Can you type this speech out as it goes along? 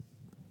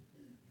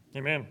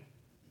Amen.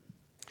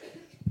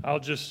 I'll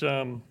just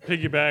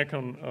piggyback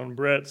on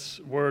Brett's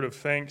word of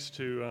thanks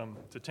to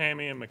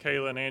Tammy and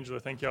Michaela and Angela.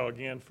 Thank y'all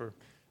again for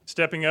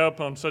stepping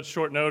up on such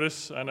short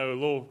notice. I know a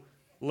little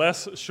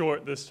less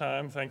short this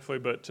time, thankfully,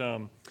 but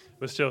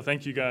still,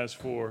 thank you guys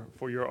for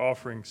your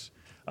offerings.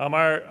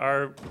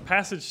 Our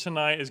passage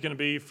tonight is going to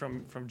be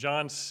from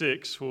John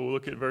 6. We'll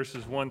look at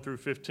verses 1 through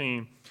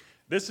 15.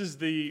 This is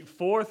the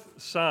fourth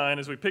sign,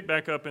 as we pick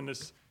back up in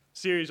this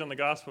series on the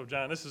Gospel of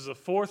John. This is the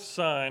fourth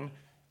sign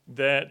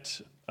that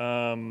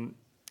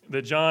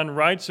John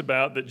writes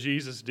about that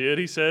Jesus did.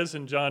 He says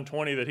in John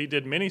 20 that he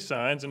did many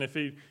signs, and if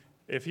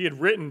he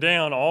had written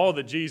down all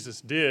that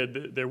Jesus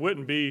did, there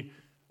wouldn't be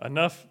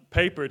enough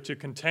paper to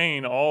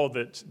contain all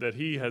that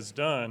he has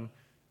done.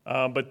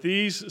 But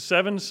these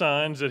 7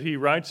 signs that he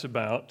writes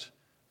about,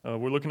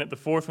 we're looking at the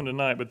fourth one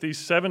tonight, but these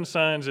 7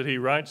 signs that he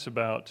writes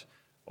about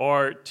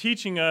are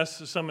teaching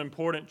us some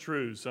important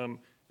truths.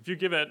 If you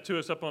give that to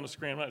us up on the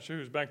screen, I'm not sure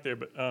who's back there,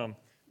 but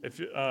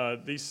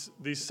these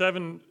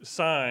 7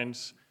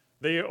 signs,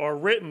 they are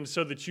written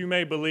so that you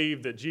may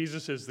believe that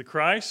Jesus is the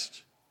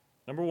Christ,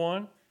 number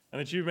 1, and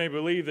that you may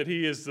believe that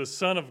he is the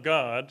Son of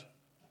God,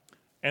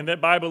 and that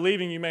by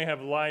believing you may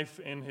have life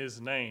in his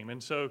name.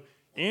 And so,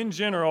 in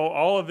general,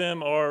 all of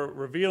them are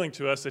revealing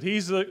to us that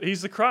he's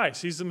the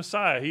Christ, he's the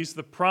Messiah, he's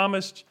the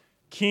promised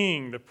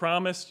King, the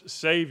promised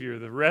Savior,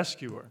 the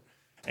rescuer.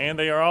 And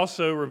they are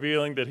also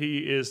revealing that he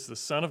is the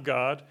Son of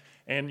God.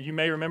 And you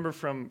may remember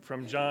from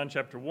John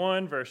chapter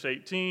 1, verse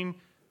 18,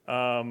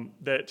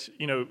 that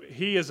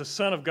he is a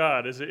Son of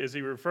God. As he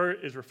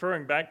is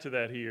referring back to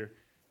that here,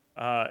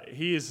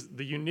 he is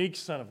the unique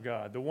Son of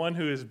God, the one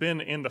who has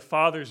been in the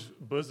Father's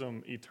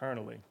bosom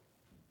eternally,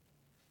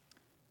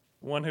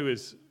 one who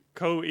is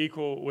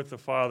co-equal with the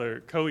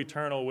Father,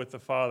 co-eternal with the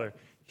Father.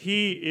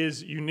 He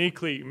is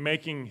uniquely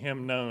making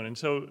him known. And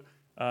so,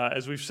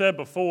 as we've said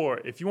before,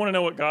 if you want to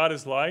know what God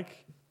is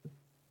like,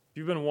 if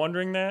you've been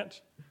wondering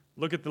that,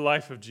 look at the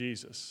life of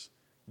Jesus.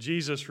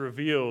 Jesus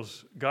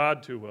reveals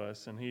God to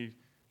us, and he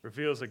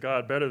reveals a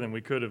God better than we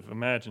could have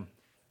imagined.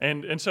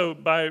 And so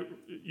by,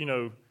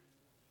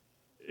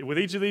 with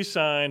each of these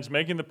signs,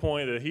 making the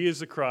point that he is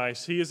the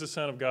Christ, he is the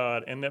Son of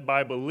God, and that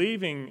by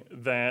believing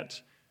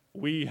that,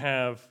 we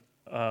have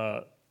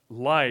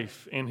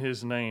life in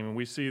his name. And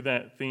we see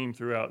that theme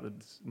throughout, the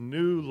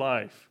new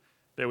life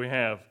that we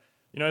have.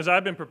 As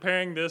I've been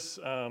preparing this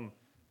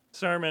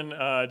sermon,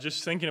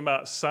 just thinking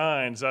about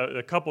signs,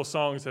 a couple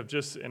songs have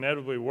just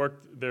inevitably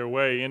worked their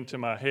way into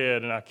my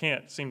head, and I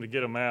can't seem to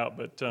get them out.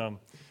 But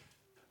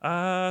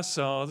I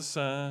saw the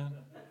sign,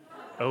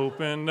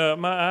 opened up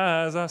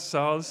my eyes, I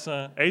saw the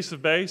sign. Ace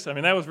of Base,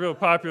 that was real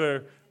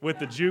popular with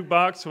the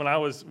jukebox when I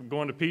was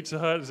going to Pizza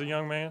Hut as a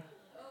young man.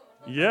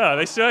 Yeah,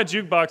 they still had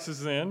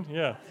jukeboxes then,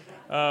 yeah.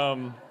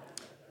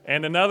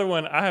 And another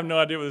one, I have no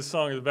idea what this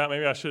song is about.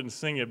 Maybe I shouldn't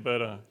sing it,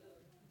 but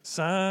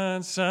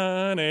sign,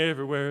 sign,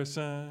 everywhere,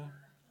 sign.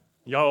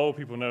 Y'all old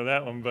people know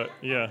that one, but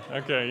yeah,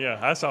 okay, yeah,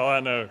 that's all I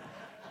know.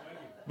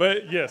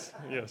 But yes.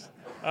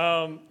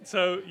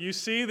 So you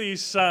see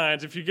these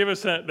signs. If you give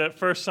us that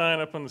first sign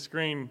up on the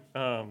screen,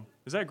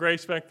 is that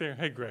Grace back there?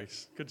 Hey,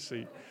 Grace, good to see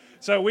you.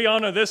 So we all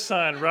know this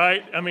sign,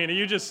 right?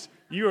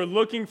 You are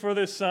looking for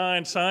this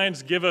sign.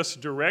 Signs give us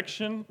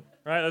direction,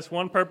 right? That's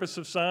one purpose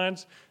of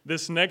signs.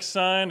 This next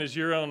sign is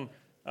you're on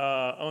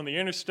the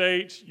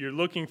interstate, you're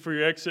looking for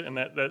your exit, and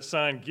that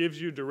sign gives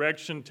you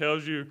direction,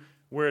 tells you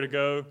where to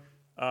go.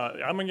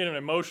 I'm going to get an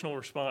emotional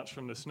response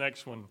from this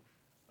next one.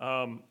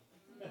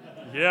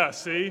 Yeah,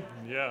 see?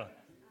 Yeah.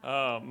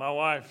 My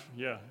wife,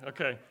 yeah,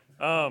 okay.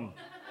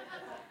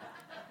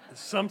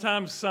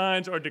 Sometimes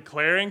signs are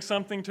declaring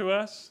something to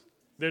us.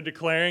 They're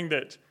declaring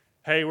that,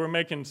 hey, we're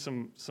making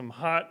some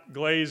hot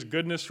glazed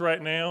goodness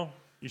right now.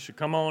 You should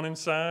come on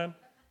inside.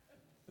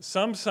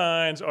 Some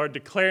signs are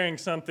declaring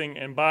something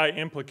and by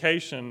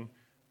implication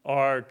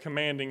are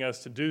commanding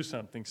us to do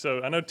something.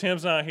 So I know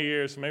Tim's not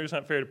here, so maybe it's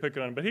not fair to pick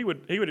on him, but he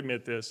would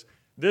admit this.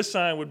 This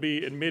sign would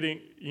be admitting,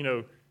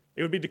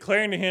 it would be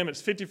declaring to him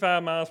it's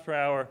 55 miles per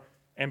hour,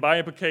 and by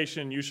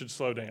implication, you should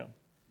slow down.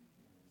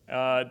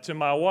 To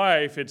my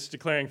wife, it's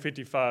declaring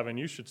 55, and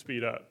you should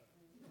speed up.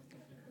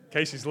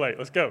 Casey's late.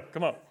 Let's go.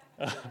 Come on.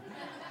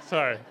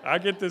 Sorry, I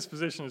get this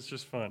position. It's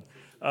just fun.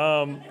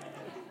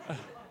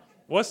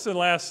 What's the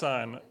last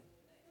sign?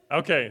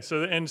 Okay,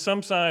 and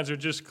some signs are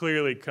just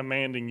clearly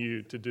commanding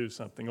you to do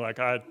something, like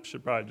I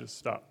should probably just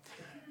stop.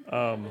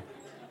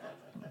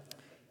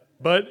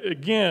 But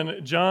again,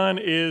 John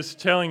is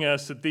telling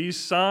us that these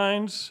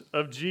signs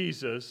of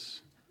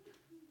Jesus,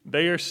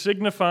 they are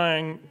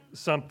signifying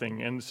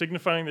something, and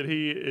signifying that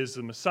he is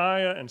the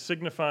Messiah, and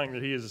signifying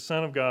that he is the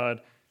Son of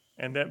God,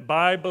 and that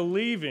by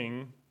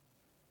believing,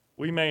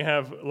 we may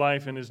have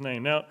life in his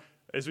name. Now,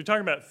 as we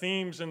talk about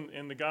themes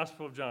in the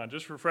Gospel of John,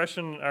 just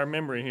refreshing our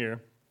memory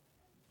here,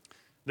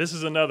 this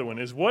is another one,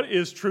 is what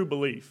is true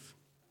belief?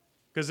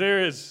 Because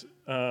there is,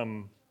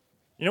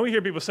 we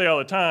hear people say all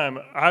the time,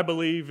 I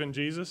believe in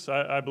Jesus,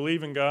 I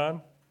believe in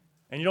God,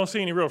 and you don't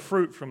see any real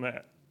fruit from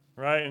that,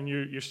 right? And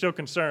you're still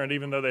concerned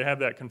even though they have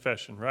that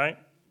confession, right?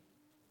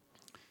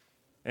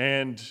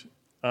 And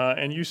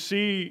you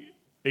see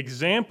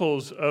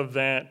examples of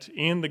that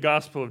in the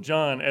Gospel of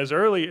John as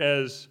early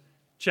as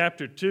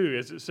chapter 2,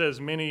 as it says,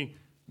 many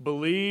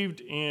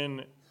believed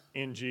in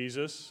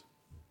Jesus,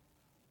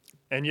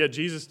 and yet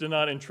Jesus did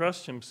not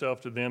entrust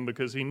himself to them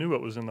because he knew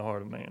what was in the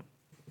heart of man.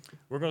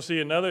 We're going to see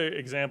another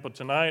example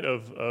tonight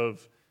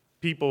of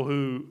people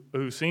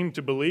who seem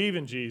to believe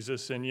in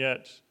Jesus, and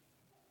yet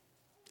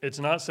it's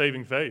not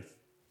saving faith.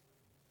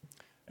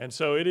 And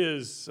so it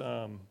is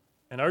an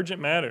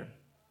urgent matter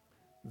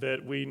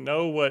that we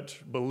know what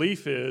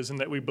belief is and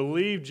that we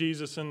believe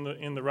Jesus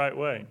in the right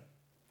way.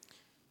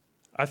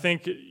 I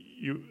think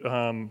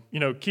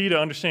key to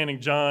understanding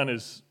John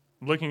is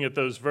looking at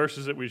those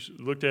verses that we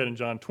looked at in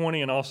John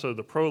 20 and also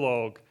the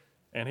prologue,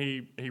 and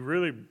he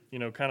really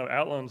kind of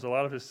outlines a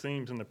lot of his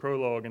themes in the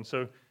prologue. And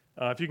so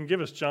if you can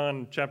give us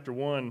John chapter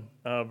 1,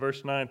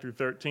 verse 9 through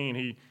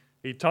 13,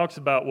 he talks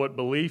about what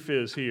belief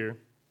is here.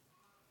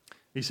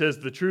 He says,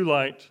 "The true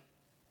light,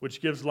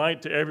 which gives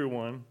light to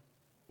everyone,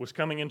 was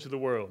coming into the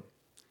world.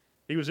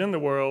 He was in the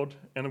world,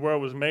 and the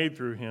world was made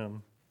through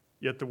him,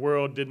 yet the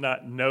world did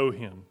not know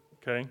him."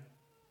 Okay?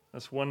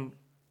 That's one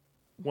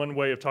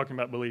way of talking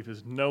about belief,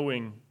 is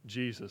knowing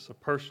Jesus, a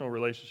personal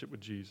relationship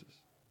with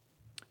Jesus.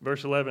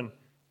 Verse 11,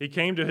 "He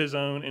came to his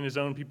own, and his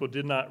own people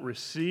did not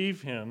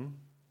receive him,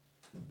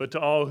 but to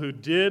all who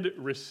did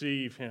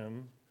receive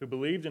him, who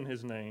believed in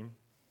his name,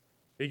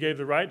 he gave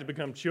the right to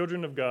become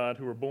children of God,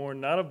 who were born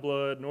not of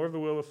blood, nor of the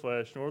will of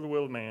flesh, nor of the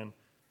will of man,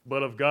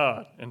 but of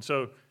God." And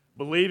so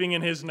believing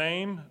in his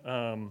name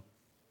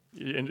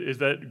is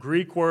that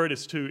Greek word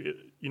is to,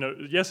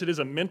 yes, it is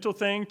a mental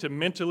thing to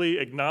mentally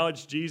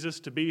acknowledge Jesus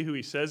to be who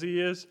he says he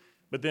is,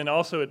 but then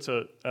also it's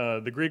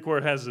the Greek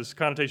word has this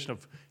connotation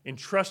of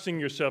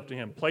entrusting yourself to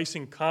him,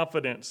 placing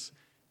confidence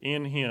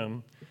in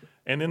him.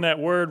 And then that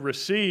word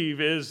receive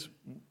is,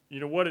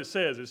 what it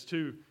says is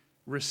to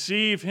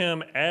receive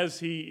him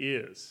as he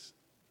is,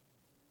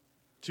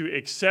 to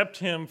accept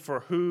him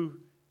for who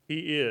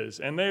he is.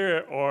 And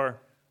there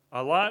are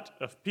a lot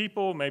of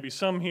people, maybe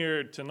some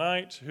here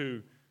tonight,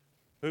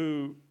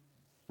 who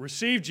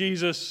receive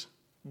Jesus,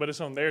 but it's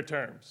on their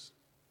terms.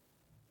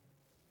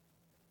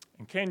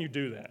 And can you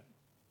do that?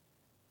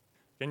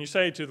 Can you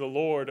say to the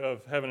Lord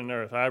of heaven and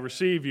earth, "I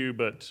receive you,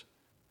 but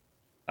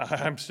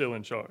I'm still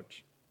in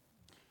charge"?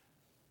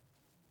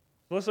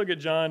 Let's look at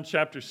John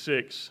chapter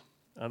 6.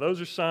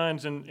 Those are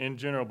signs in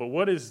general, but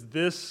what is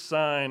this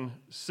sign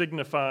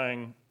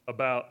signifying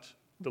about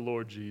the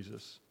Lord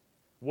Jesus?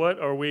 What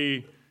are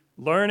we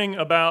learning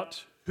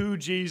about who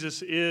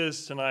Jesus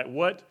is tonight?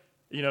 What,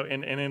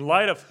 and in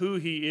light of who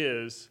he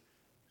is,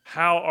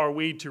 how are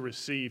we to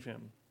receive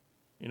him?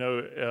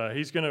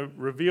 He's going to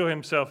reveal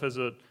himself as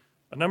in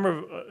a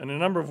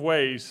number of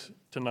ways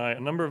tonight,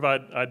 a number of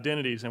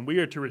identities, and we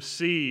are to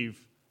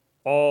receive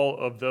all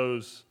of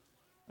those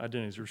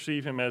identities,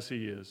 receive him as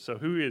he is. So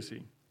who is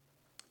he?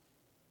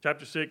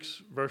 Chapter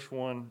 6, verse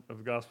 1 of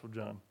the Gospel of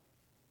John.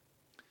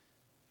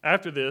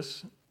 "After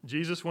this,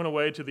 Jesus went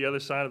away to the other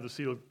side of the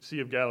Sea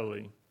of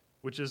Galilee,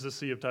 which is the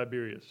Sea of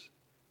Tiberias.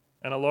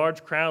 And a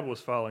large crowd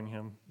was following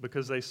him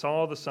because they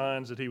saw the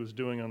signs that he was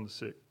doing on the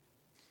sick.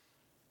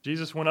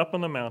 Jesus went up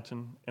on the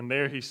mountain, and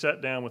there he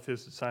sat down with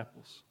his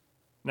disciples.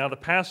 Now the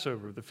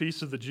Passover, the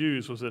feast of the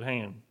Jews, was at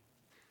hand.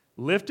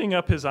 Lifting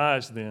up his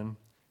eyes then,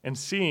 and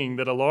seeing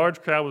that a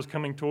large crowd was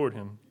coming toward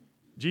him,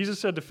 Jesus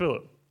said to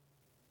Philip,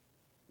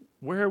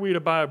 'Where are we to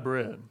buy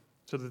bread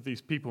so that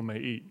these people may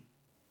eat?'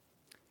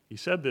 He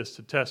said this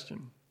to test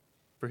him,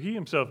 for he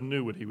himself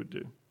knew what he would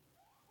do.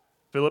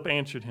 Philip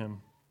answered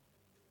him,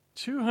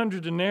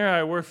 200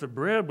 denarii worth of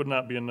bread would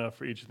not be enough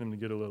for each of them to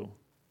get a little.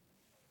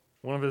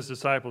 One of his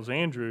disciples,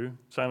 Andrew,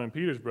 Simon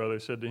Peter's brother,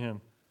 said to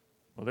him,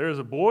 'Well, there is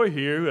a boy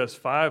here who has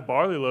 5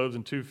 barley loaves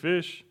and 2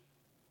 fish.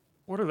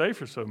 What are they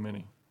for so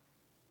many?'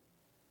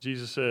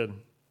 Jesus said,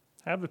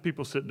 'Have the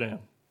people sit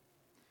down.'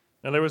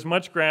 Now there was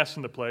much grass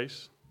in the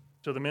place,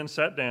 so the men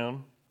sat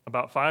down,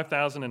 about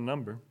 5,000 in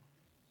number.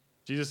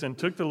 Jesus then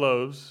took the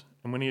loaves,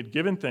 and when he had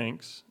given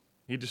thanks,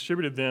 he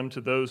distributed them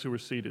to those who were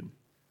seated.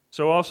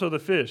 So also the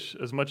fish,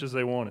 as much as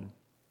they wanted.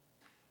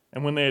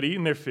 And when they had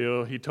eaten their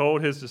fill, he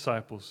told his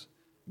disciples,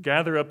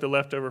 'Gather up the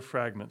leftover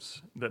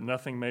fragments, that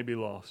nothing may be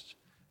lost.'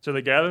 So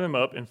they gathered them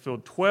up and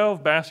filled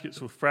 12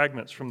 baskets with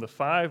fragments from the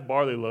 5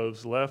 barley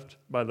loaves left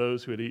by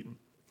those who had eaten.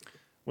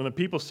 When the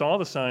people saw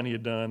the sign he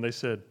had done, they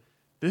said,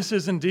 'This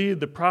is indeed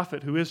the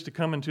prophet who is to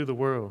come into the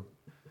world.'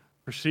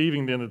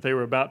 Perceiving then that they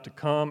were about to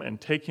come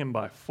and take him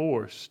by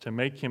force to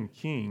make him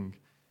king,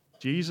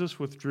 Jesus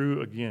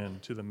withdrew again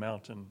to the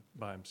mountain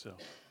by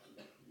himself."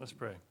 Let's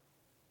pray.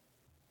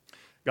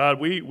 God,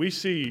 we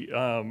see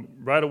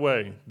right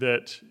away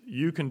that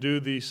you can do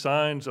these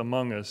signs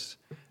among us,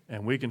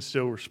 and we can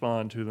still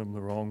respond to them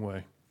the wrong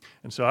way.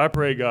 And so I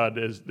pray, God,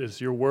 as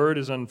your word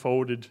is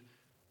unfolded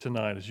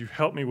tonight, as you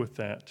help me with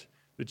that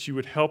you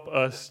would help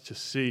us to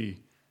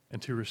see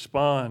and to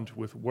respond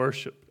with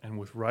worship and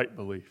with right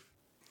belief.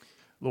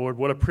 Lord,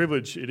 what a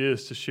privilege it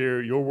is to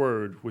share your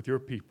word with your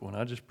people, and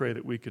I just pray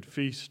that we could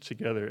feast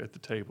together at the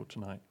table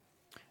tonight.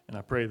 And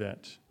I pray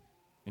that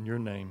in your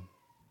name.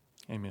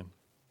 Amen.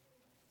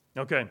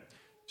 Okay,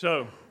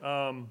 so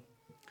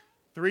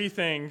three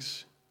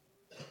things,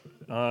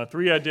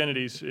 three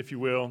identities, if you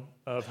will,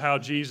 of how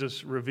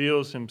Jesus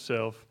reveals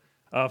himself.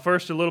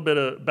 First, a little bit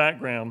of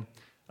background.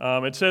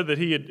 It said that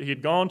he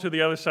had gone to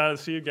the other side of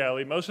the Sea of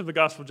Galilee. Most of the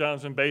Gospel of John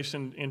has been based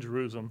in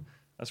Jerusalem.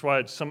 That's why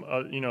it's a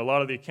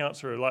lot of the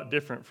accounts are a lot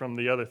different from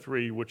the other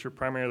three, which are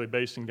primarily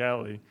based in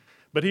Galilee.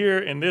 But here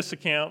in this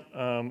account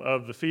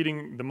of the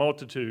feeding the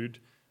multitude,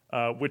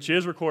 which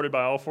is recorded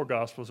by all four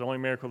Gospels, the only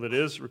miracle that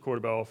is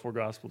recorded by all four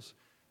Gospels,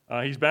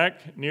 he's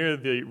back near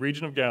the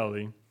region of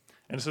Galilee,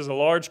 and it says a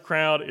large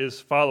crowd is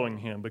following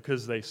him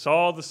because they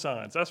saw the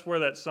signs. That's where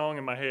that song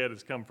in my head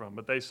has come from.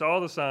 But they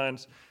saw the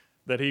signs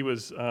that he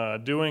was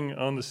doing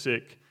on the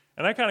sick.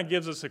 And that kind of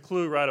gives us a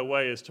clue right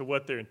away as to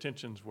what their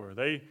intentions were.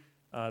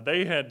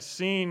 They had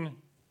seen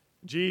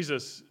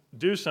Jesus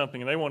do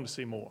something, and they wanted to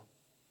see more.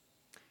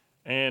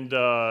 And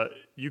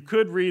you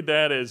could read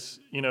that as,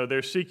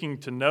 they're seeking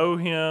to know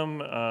him,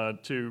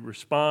 to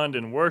respond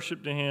in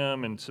worship to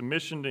him and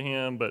submission to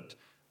him. But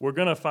we're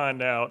going to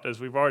find out, as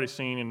we've already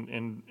seen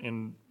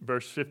in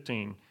verse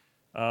 15,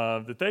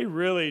 that they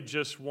really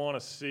just want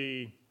to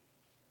see.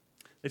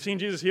 They've seen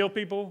Jesus heal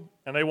people,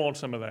 and they want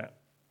some of that.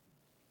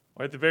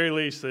 Or at the very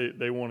least,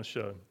 they want to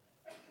show.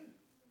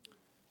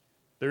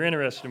 They're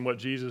interested in what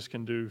Jesus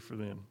can do for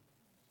them.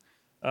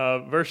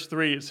 Verse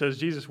 3, it says,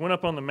 Jesus went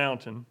up on the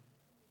mountain,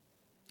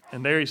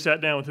 and there he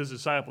sat down with his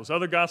disciples.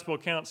 Other gospel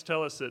accounts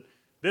tell us that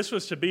this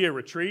was to be a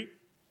retreat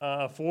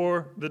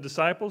for the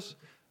disciples.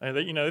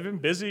 They've been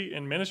busy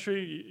in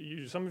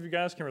ministry. Some of you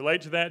guys can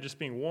relate to that, just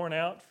being worn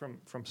out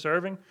from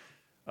serving.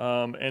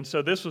 And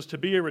so this was to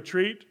be a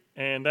retreat,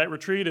 and that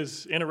retreat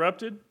is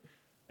interrupted.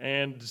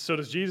 And so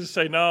does Jesus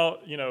say, no,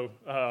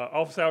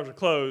 office hours are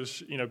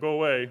closed, go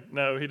away.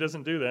 No, he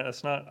doesn't do that.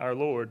 That's not our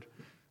Lord.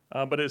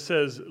 But it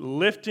says,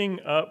 lifting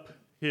up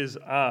his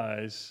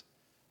eyes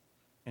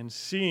and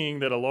seeing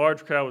that a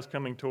large crowd was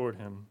coming toward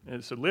him.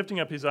 And so lifting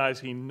up his eyes,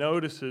 he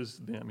notices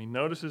them. He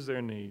notices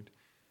their need.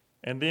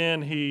 And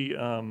then he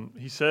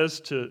says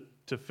to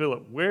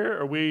Philip, where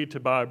are we to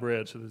buy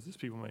bread so that these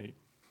people may eat?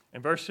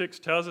 And verse 6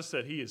 tells us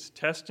that he is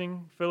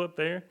testing Philip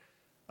there.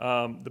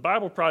 The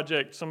Bible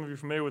Project, some of you are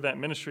familiar with that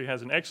ministry,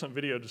 has an excellent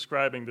video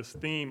describing this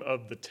theme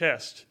of the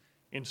test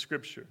in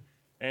Scripture.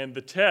 And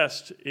the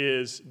test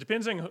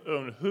depends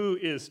on who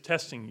is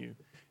testing you.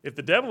 If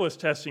the devil is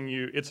testing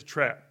you, it's a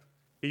trap.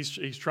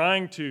 He's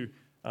trying to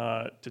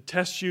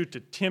test you, to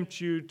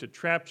tempt you, to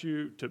trap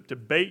you, to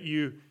bait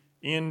you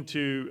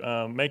into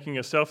making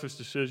a selfish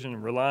decision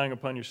and relying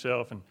upon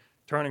yourself and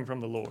turning from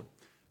the Lord.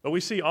 But we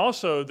see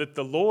also that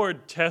the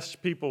Lord tests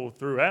people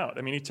throughout.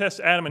 I mean, he tests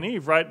Adam and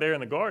Eve right there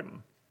in the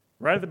garden,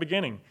 right at the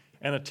beginning.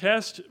 And a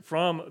test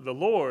from the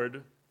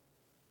Lord,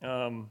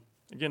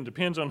 again,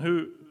 depends on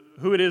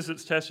who it is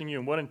that's testing you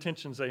and what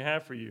intentions they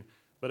have for you.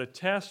 But a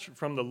test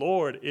from the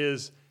Lord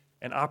is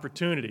an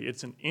opportunity.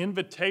 It's an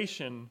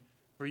invitation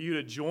for you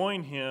to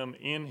join him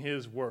in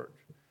his work,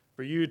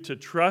 for you to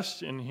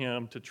trust in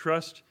him, to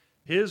trust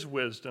his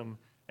wisdom,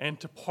 and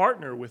to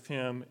partner with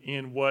him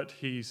in what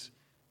he's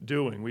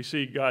doing. We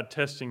see God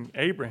testing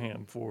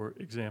Abraham, for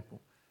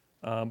example.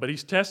 But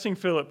he's testing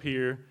Philip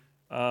here,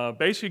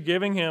 basically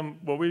giving him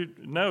what we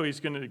know he's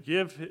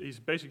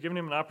basically giving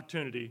him an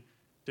opportunity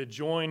to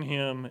join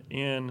him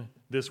in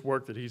this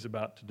work that he's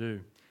about to do.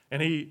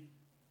 And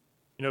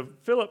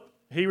Philip,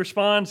 he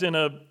responds in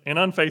an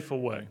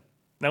unfaithful way.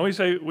 Now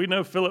we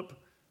know Philip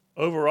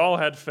overall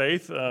had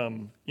faith.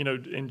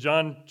 In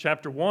John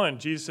chapter 1,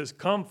 Jesus says,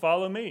 "Come,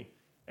 follow me."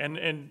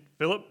 And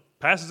Philip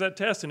passes that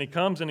test, and he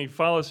comes and he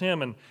follows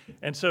him.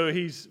 And so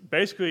he's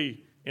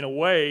basically, in a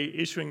way,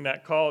 issuing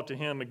that call to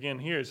him again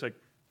here. It's like,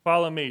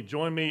 follow me,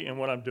 join me in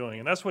what I'm doing.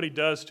 And that's what he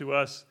does to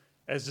us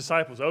as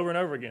disciples over and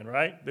over again,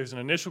 right? There's an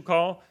initial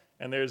call,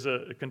 and there's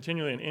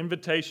continually an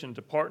invitation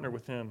to partner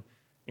with him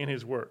in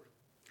his work.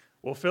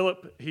 Well,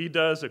 Philip, he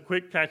does a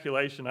quick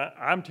calculation.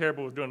 I'm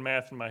terrible with doing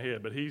math in my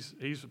head, but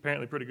he's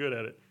apparently pretty good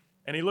at it.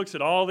 And he looks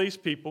at all these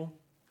people,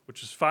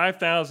 which is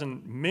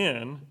 5,000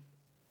 men,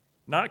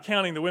 not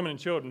counting the women and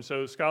children.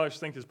 So scholars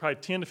think there's probably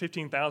 10 to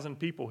 15,000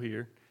 people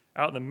here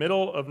out in the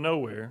middle of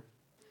nowhere.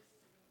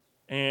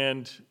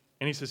 And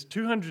he says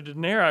 200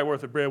 denarii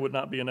worth of bread would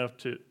not be enough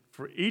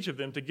for each of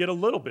them to get a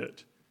little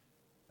bit.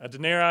 A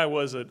denarii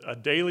was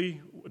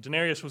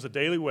denarius was a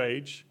daily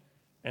wage.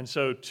 And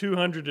so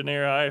 200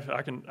 denarii,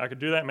 I could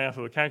do that math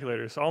with a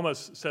calculator, it's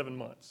almost 7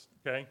 months,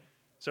 okay?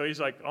 So he's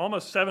like,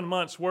 almost 7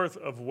 months worth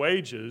of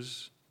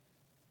wages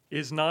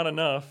is not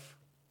enough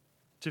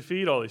to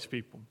feed all these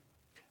people.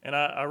 And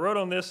I wrote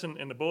on this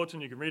in the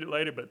bulletin, you can read it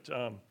later, but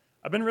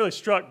I've been really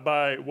struck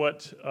by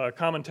what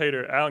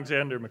commentator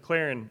Alexander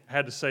McLaren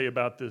had to say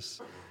about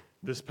this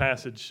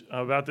passage,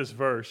 about this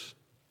verse.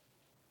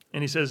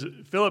 And he says,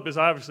 Philip is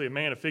obviously a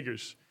man of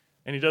figures,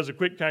 and he does a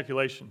quick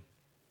calculation.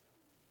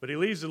 But he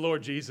leaves the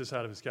Lord Jesus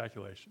out of his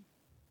calculation.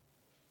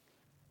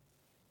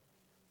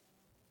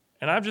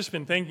 And I've just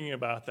been thinking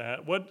about that.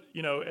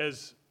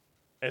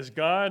 As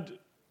God,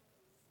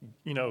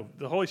 the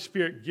Holy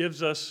Spirit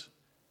gives us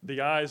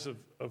the eyes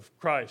of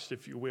Christ,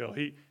 if you will.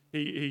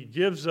 He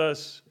gives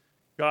us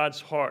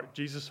God's heart,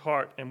 Jesus'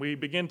 heart, and we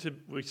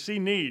see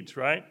needs,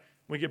 right?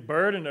 We get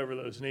burdened over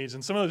those needs,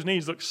 and some of those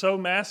needs look so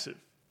massive.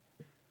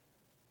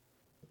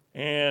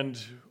 And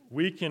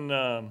we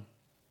can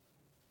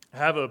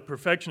have a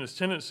perfectionist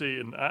tendency,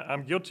 and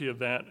I'm guilty of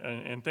that,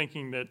 and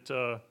thinking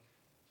that,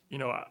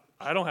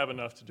 I don't have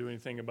enough to do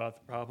anything about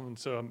the problem, and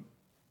so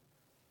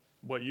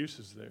what use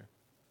is there?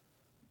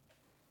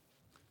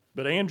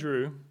 But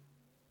Andrew,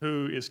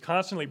 who is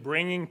constantly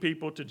bringing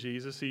people to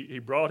Jesus, he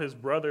brought his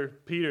brother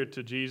Peter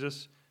to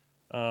Jesus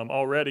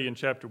already in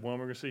chapter 1.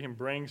 We're going to see him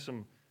bring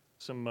some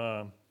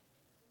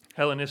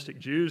Hellenistic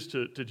Jews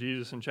to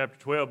Jesus in chapter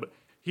 12. But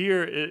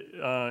here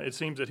it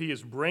seems that he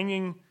is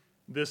bringing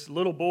this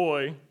little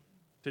boy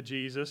to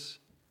Jesus.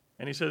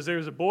 And he says,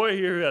 there's a boy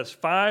here who has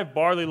 5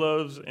 barley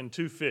loaves and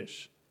 2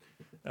 fish.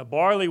 Now,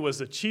 barley was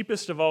the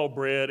cheapest of all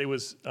bread. It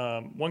was,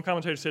 one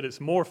commentator said, it's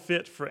more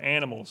fit for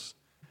animals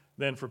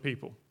than for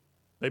people.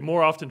 They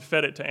more often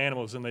fed it to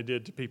animals than they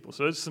did to people.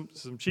 So it's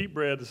some cheap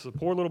bread. This is a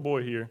poor little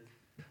boy here.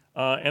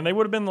 And they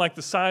would have been like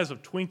the size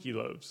of Twinkie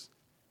loaves.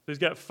 So he's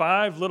got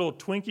 5 little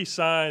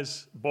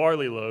Twinkie-size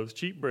barley loaves,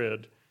 cheap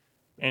bread,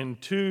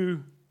 and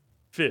 2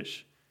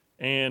 fish.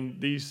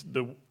 And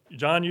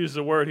John uses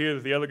a word here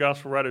that the other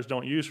gospel writers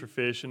don't use for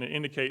fish, and it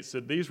indicates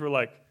that these were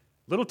like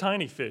little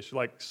tiny fish,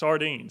 like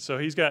sardines. So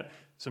he's got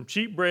some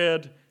cheap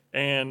bread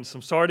and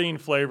some sardine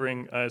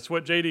flavoring. It's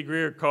what J.D.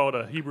 Greear called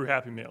a Hebrew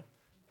Happy Meal.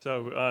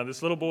 So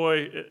this little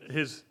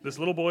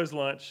boy's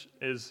lunch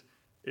is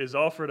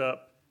offered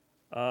up,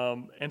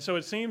 and so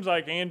it seems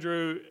like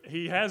Andrew,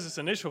 he has this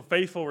initial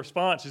faithful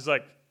response. He's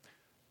like,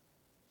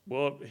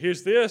 "Well,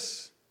 here's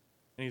this,"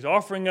 and he's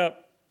offering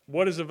up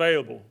what is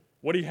available,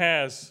 what he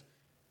has,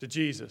 to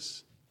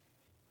Jesus.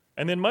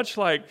 And then, much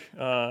like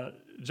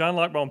John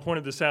Lockbaum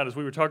pointed this out as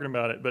we were talking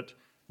about it, but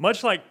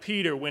much like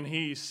Peter, when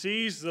he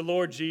sees the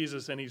Lord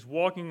Jesus and he's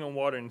walking on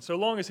water, and so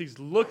long as he's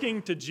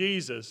looking to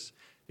Jesus,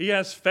 he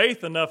has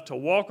faith enough to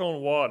walk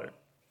on water.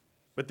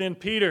 But then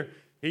Peter,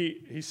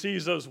 he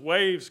sees those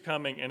waves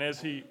coming, and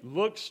as he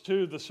looks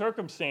to the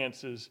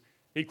circumstances,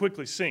 he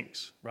quickly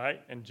sinks,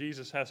 right? And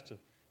Jesus has to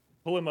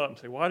pull him up and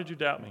say, "Why did you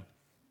doubt me?"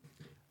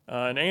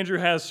 And Andrew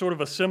has sort of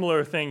a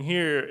similar thing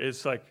here.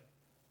 It's like,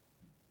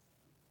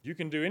 you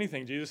can do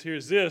anything, Jesus.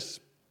 Here's this,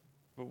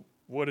 but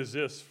what is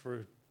this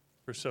for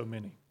so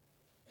many?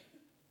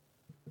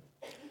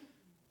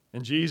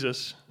 And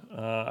Jesus,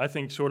 I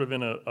think sort of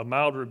in a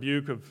mild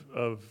rebuke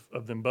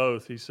of them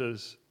both, he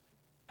says,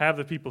 have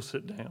the people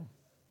sit down.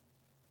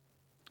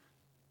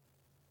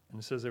 And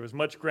it says there was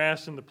much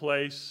grass in the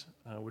place,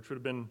 which would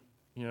have been,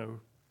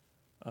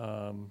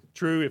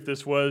 true if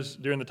this was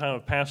during the time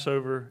of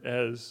Passover,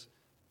 as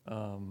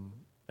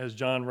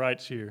John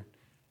writes here.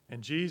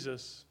 And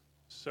Jesus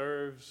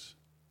serves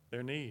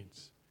their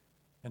needs.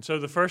 And so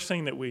the first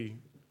thing that we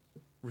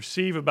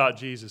receive about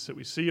Jesus, that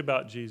we see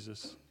about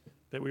Jesus,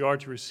 that we are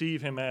to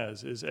receive him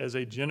as, is as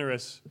a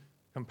generous,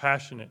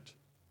 compassionate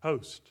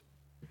host.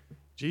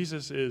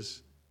 Jesus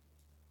is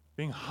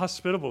being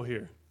hospitable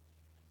here.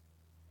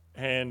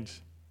 And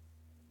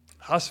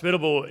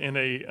hospitable in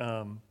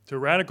to a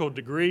radical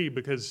degree,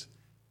 because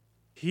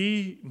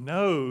he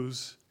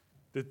knows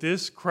that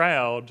this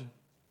crowd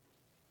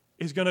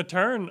is going to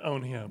turn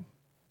on him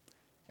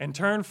and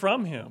turn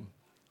from him.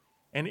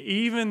 And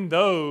even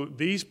though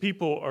these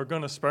people are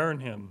going to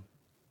spurn him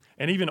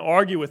and even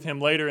argue with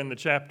him later in the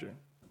chapter,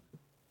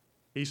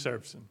 he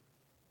serves them.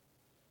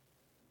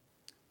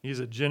 He's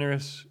a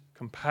generous,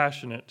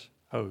 compassionate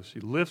host. He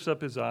lifts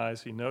up his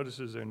eyes, he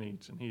notices their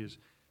needs, and he is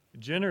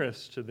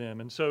generous to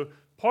them. And so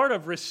part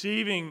of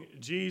receiving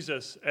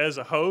Jesus as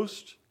a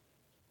host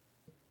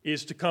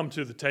is to come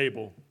to the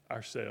table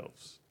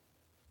ourselves.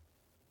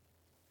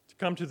 To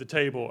come to the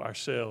table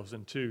ourselves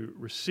and to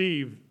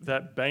receive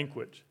that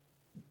banquet,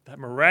 that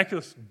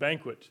miraculous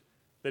banquet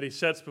that he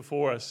sets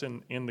before us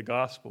in the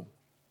gospel,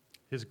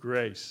 his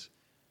grace.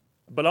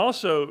 But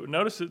also,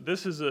 notice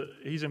that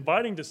he's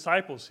inviting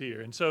disciples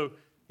here. And so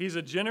he's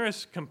a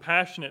generous,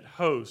 compassionate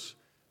host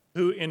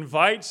who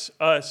invites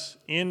us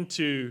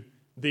into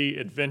the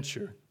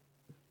adventure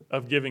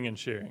of giving and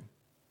sharing.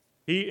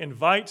 He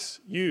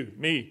invites you,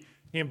 me,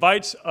 he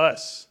invites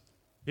us,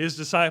 his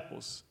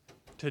disciples,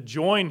 to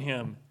join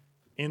him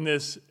in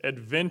this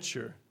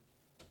adventure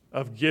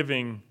of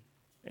giving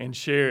and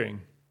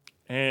sharing.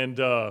 And,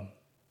 I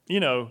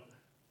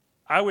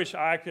wish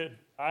I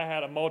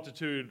had a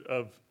multitude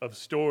of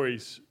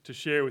stories to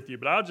share with you,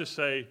 but I'll just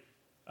say,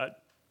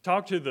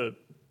 talk to the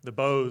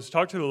Bows,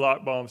 talk to the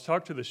Lockbaums,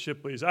 talk to the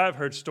Shipleys. I've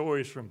heard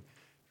stories from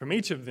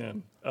each of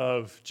them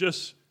of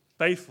just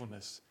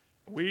faithfulness.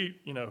 We,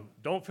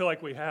 don't feel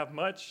like we have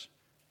much.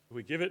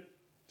 We give it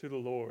to the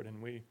Lord,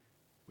 and we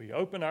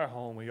open our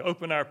home, we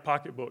open our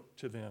pocketbook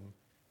to them,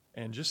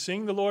 and just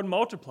seeing the Lord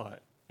multiply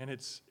it. And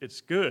it's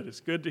good.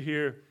 It's good to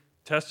hear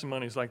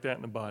testimonies like that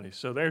in the body.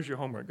 So there's your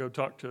homework. Go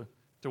talk to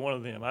one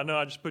of them. I know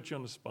I just put you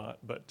on the spot,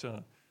 but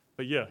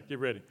yeah, get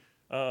ready.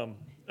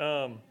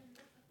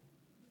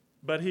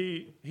 But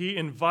he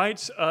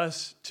invites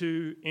us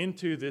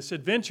into this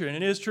adventure, and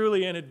it is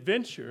truly an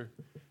adventure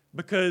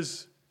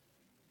because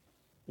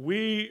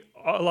we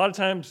a lot of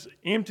times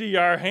empty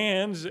our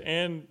hands,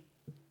 and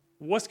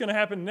what's going to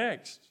happen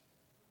next?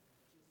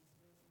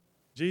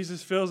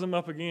 Jesus fills them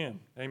up again.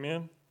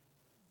 Amen?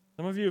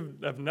 Some of you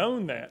have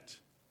known that.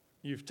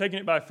 You've taken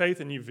it by faith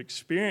and you've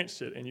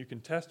experienced it, and you can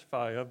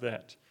testify of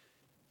that.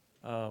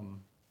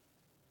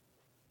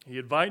 He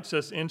invites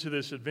us into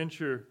this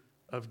adventure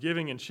of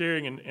giving and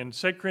sharing, and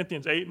 2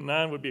 Corinthians 8 and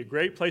 9 would be a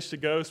great place to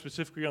go,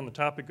 specifically on the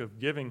topic of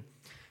giving.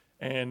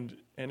 And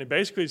it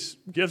basically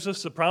gives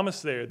us the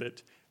promise there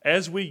that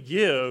as we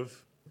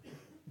give,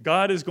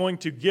 God is going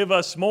to give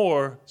us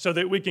more so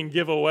that we can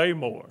give away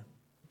more.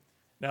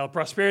 Now, the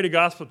prosperity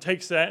gospel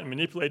takes that and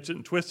manipulates it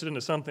and twists it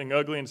into something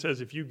ugly and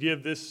says, if you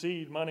give this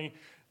seed money,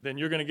 then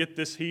you're going to get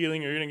this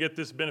healing, or you're going to get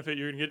this benefit,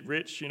 you're going to get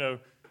rich,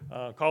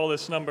 call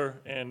this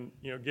number and,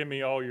 give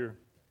me all your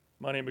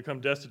money and become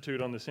destitute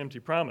on this empty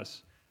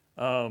promise.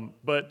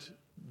 But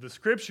the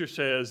Scripture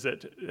says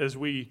that as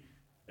we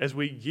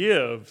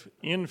give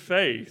in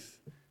faith,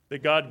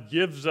 that God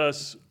gives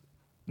us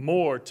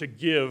more to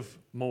give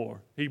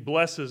more. He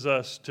blesses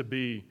us to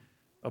be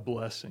a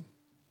blessing.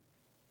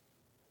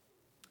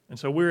 And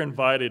so we're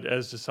invited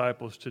as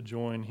disciples to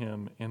join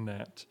him in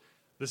that.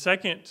 The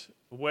second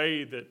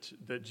way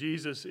that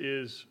Jesus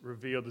is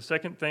revealed, the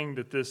second thing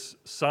that this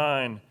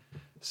sign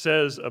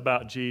says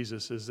about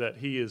Jesus is that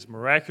he is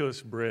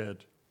miraculous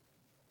bread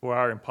for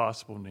our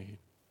impossible need.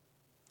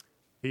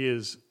 He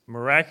is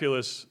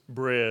miraculous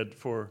bread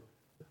for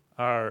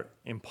our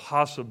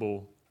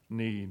impossible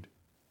need.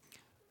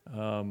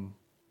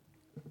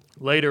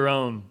 Later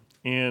on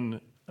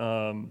in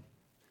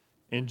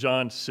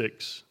John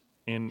 6,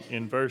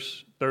 in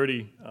verse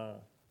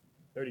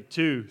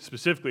 32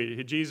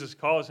 specifically, Jesus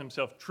calls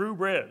himself true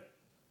bread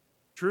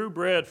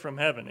from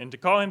heaven. And to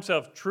call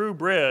himself true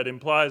bread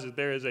implies that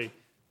there is a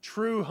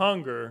true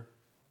hunger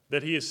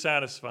that he is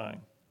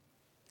satisfying.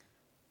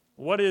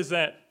 What is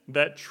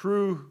that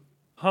true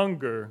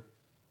hunger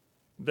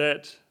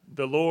that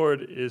the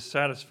Lord is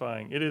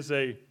satisfying? It is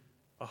a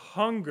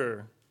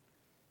hunger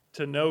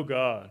to know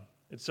God.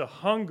 It's a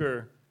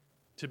hunger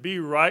to be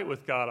right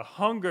with God, a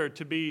hunger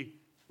to be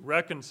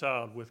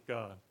reconciled with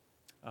God.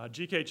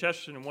 G.K.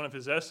 Chesterton, in one of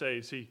his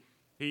essays,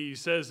 he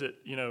says that,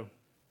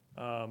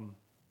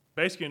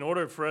 basically in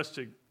order for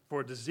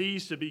a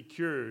disease to be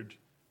cured,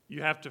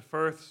 you have to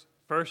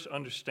first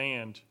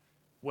understand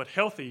what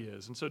healthy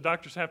is. And so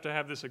doctors have to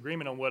have this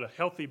agreement on what a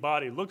healthy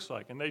body looks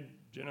like, and they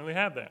generally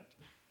have that.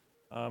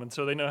 And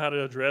so they know how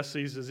to address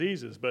these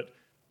diseases. But,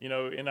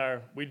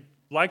 we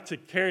like to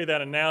carry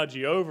that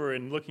analogy over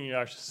in looking at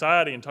our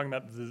society and talking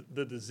about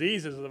the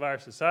diseases of our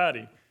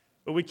society.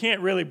 But we can't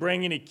really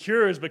bring any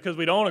cures because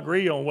we don't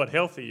agree on what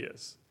healthy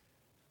is.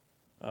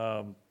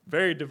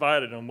 Very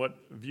divided on what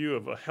view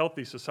of a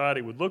healthy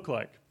society would look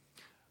like.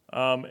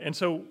 And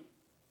so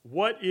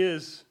what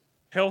is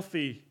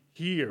healthy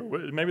here?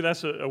 Maybe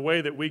that's a way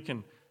that we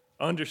can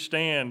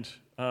understand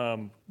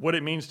what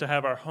it means to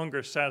have our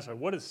hunger satisfied.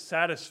 What does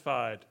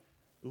satisfied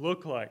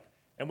look like?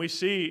 And we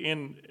see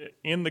in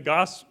the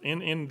garden,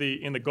 in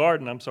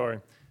the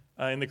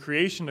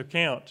creation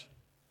account,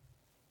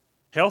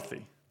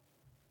 healthy.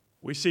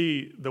 We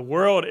see the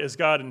world as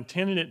God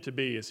intended it to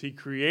be, as he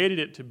created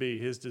it to be.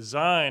 His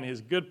design, his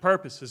good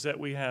purpose is that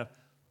we have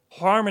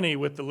harmony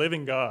with the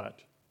living God.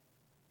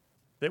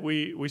 That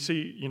we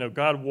see,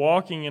 God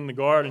walking in the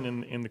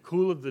garden in the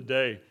cool of the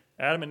day.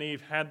 Adam and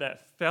Eve had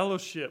that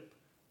fellowship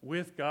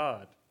with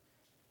God.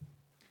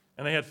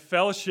 And they had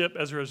fellowship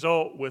as a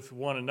result with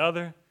one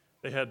another.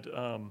 They had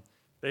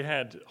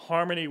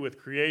harmony with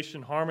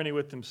creation, harmony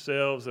with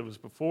themselves. That was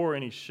before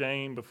any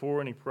shame,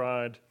 before any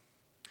pride.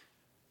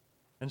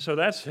 And so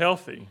that's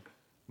healthy.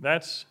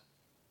 That's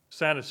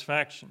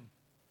satisfaction.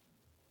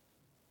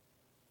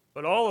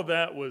 But all of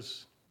that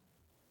was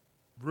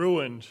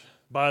ruined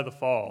by the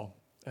fall,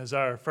 as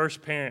our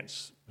first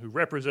parents who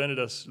represented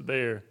us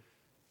there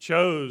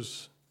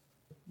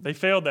they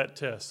failed that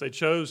test. They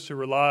chose to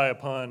rely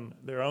upon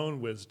their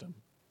own wisdom.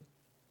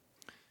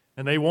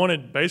 And they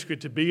wanted basically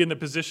to be in the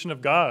position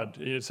of God.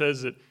 It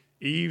says that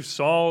Eve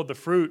saw the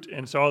fruit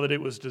and saw that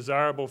it was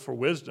desirable for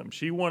wisdom.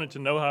 She wanted to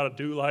know how to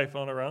do life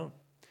on her own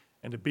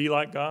and to be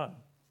like God.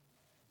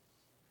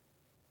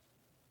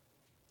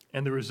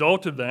 And the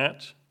result of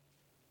that,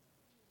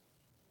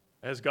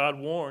 as God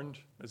warned,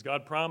 as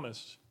God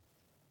promised,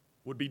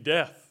 would be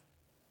death.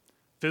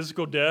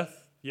 Physical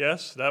death,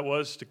 yes, that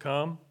was to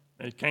come.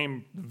 It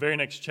came the very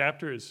next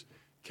chapter as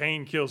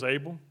Cain kills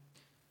Abel.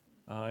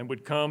 And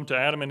would come to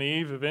Adam and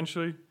Eve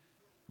eventually.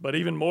 But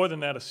even more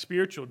than that, a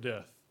spiritual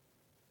death,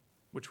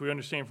 which we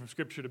understand from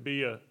Scripture to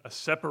be a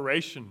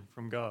separation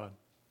from God,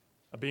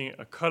 being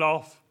cut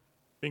off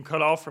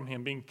from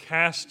him, being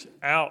cast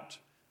out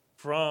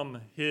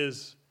from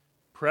his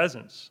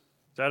presence.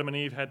 So Adam and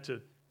Eve had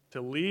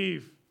to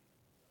leave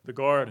the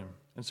garden.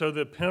 And so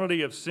the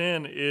penalty of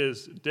sin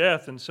is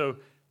death. And so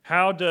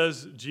how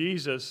does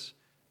Jesus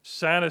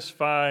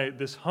satisfy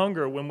this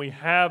hunger when we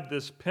have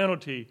this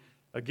penalty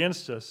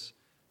against us?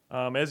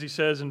 As he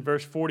says in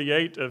verse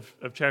 48 of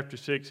chapter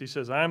 6, he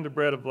says, I am the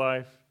bread of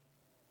life.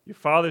 Your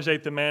fathers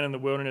ate the manna in the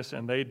wilderness,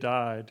 and they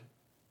died.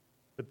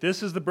 But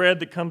this is the bread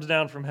that comes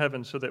down from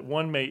heaven, so that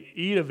one may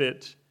eat of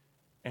it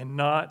and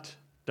not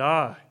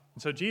die.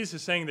 And so Jesus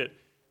is saying that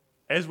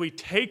as we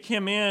take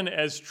him in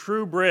as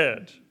true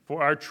bread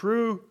for our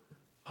true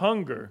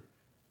hunger,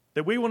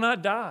 that we will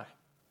not die.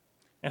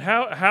 And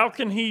how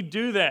can he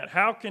do that?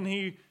 How can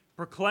he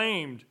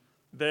proclaim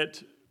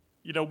that,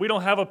 we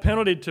don't have a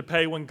penalty to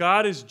pay when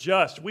God is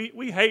just?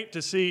 We hate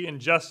to see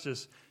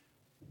injustice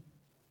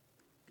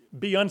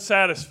be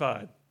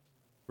unsatisfied,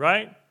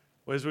 right?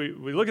 As we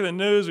look at the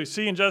news, we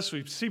see injustice,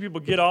 we see people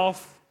get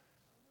off,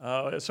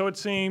 so it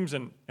seems,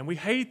 and we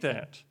hate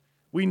that.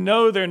 We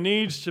know there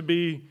needs to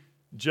be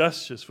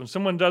justice. When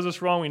someone does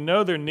us wrong, we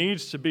know there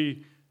needs to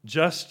be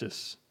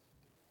justice.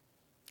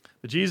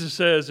 But Jesus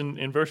says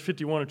in verse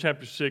 51 of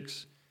chapter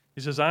 6,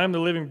 he says, I am the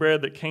living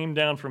bread that came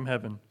down from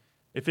heaven.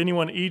 If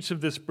anyone eats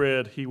of this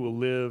bread, he will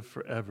live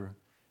forever.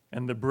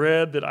 And the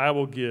bread that I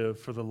will give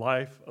for the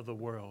life of the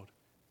world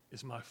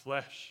is my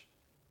flesh,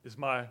 is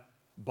my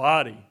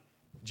body.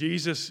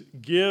 Jesus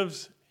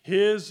gives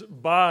his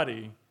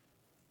body,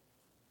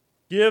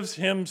 gives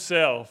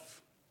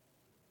himself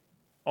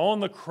on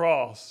the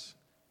cross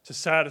to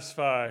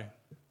satisfy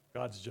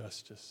God's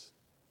justice.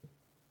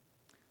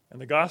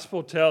 And the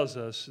gospel tells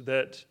us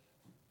that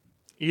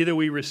either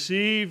we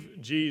receive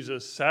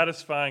Jesus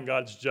satisfying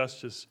God's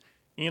justice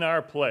in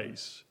our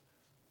place,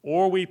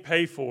 or we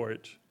pay for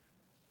it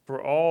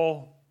for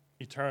all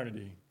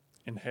eternity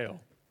in hell.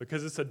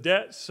 Because it's a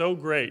debt so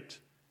great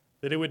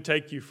that it would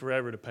take you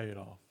forever to pay it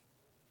off.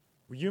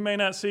 You may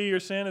not see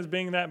your sin as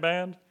being that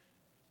bad,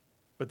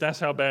 but that's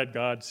how bad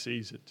God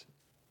sees it.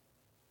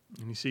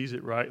 And he sees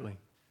it rightly.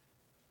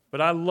 But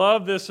I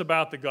love this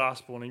about the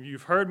gospel, and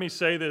you've heard me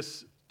say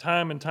this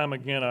time and time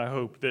again, I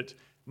hope, that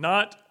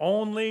not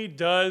only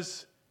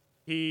does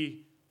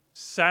he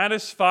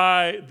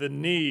satisfy the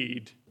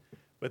need,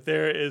 but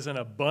there is an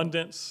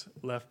abundance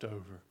left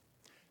over.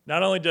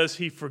 Not only does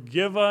he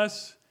forgive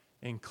us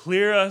and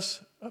clear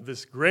us of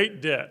this great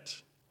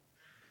debt,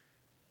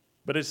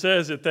 but it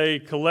says that they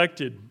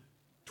collected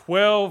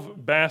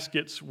 12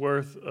 baskets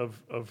worth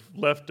of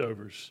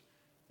leftovers,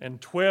 and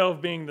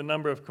 12 being the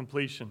number of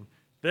completion.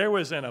 There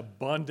was an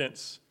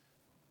abundance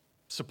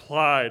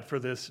supplied for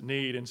this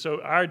need. And so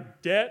our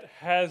debt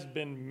has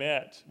been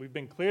met. We've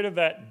been cleared of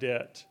that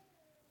debt.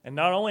 And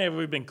not only have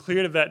we been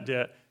cleared of that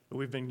debt, but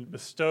we've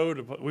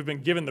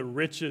been given the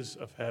riches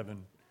of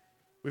heaven.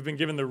 We've been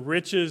given the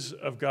riches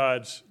of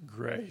God's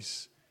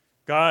grace.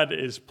 God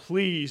is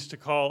pleased to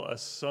call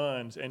us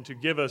sons and to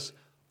give us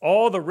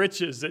all the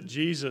riches that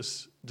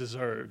Jesus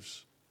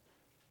deserves,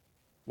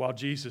 while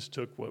Jesus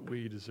took what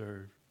we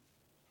deserve.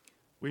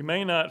 We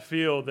may not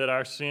feel that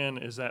our sin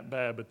is that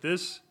bad, but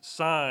this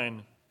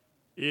sign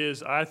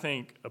is, I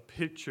think, a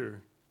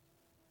picture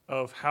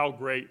of how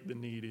great the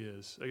need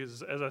is.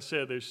 As I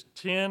said, there's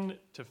 10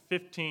 to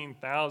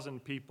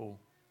 15,000 people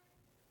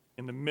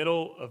in the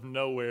middle of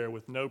nowhere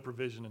with no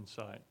provision in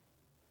sight.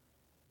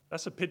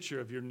 That's a picture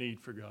of your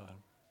need for God.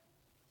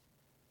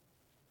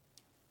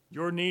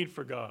 Your need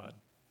for God,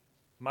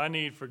 my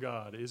need for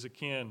God, is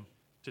akin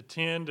to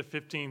 10 to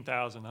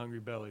 15,000 hungry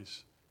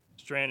bellies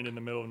stranded in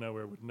the middle of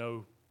nowhere with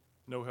no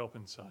help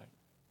in sight.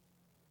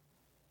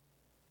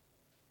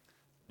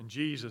 And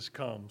Jesus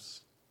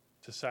comes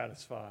to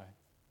satisfy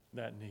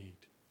that need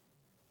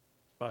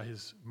by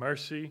his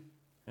mercy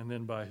and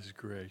then by his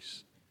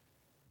grace.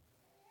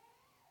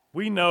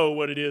 We know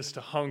what it is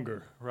to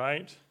hunger,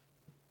 right?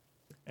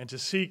 And to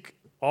seek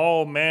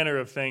all manner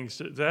of things,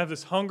 to have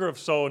this hunger of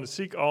soul and to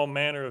seek all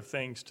manner of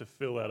things to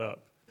fill that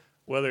up.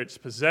 Whether it's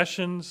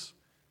possessions,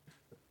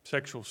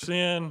 sexual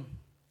sin,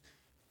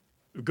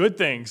 good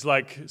things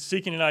like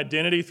seeking an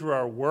identity through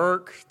our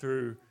work,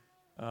 through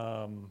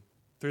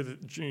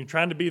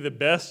trying to be the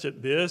best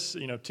at this.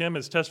 Tim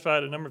has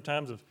testified a number of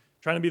times of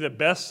trying to be the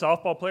best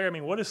softball player. I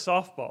mean, what is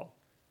softball?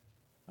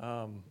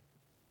 Right?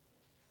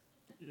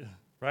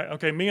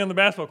 Okay, me on the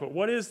basketball court.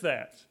 What is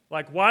that?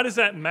 Like, why does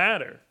that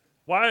matter?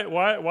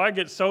 Why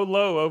get so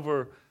low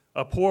over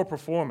a poor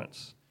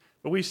performance?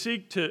 But we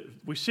seek to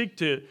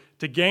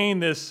gain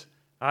this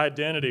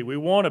identity. We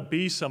want to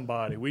be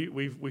somebody.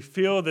 We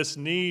feel this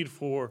need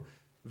for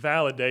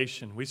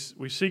validation.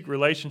 We seek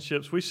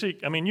relationships.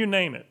 You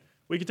name it.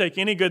 We can take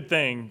any good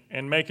thing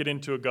and make it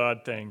into a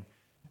God thing,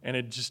 and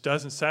it just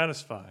doesn't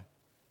satisfy.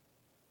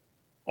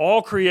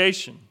 All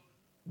creation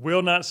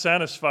will not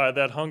satisfy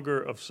that hunger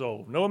of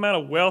soul. No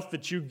amount of wealth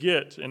that you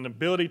get and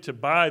ability to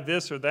buy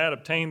this or that,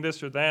 obtain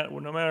this or that,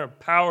 no matter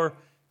power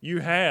you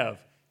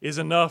have, is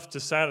enough to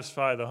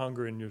satisfy the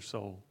hunger in your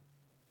soul.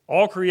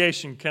 All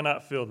creation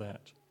cannot fill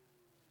that.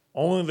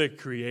 Only the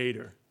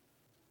Creator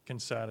can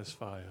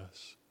satisfy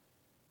us.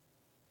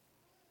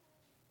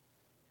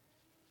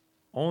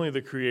 Only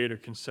the Creator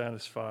can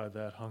satisfy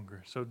that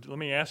hunger. So let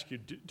me ask you,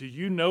 do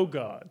you know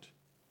God?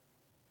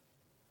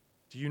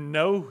 Do you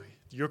know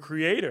your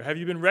Creator? Have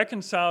you been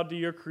reconciled to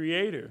your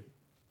Creator?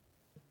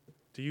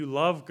 Do you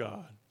love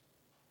God?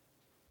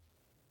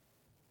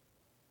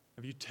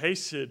 Have you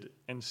tasted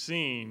and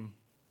seen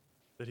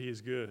that He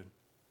is good?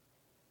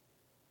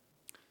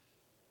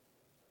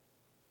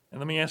 And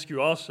let me ask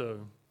you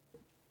also,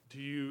 Do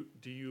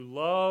you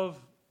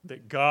love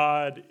that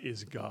God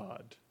is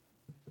God?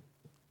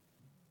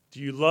 Do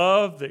you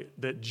love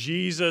that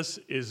Jesus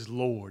is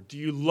Lord? Do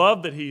you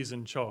love that He's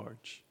in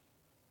charge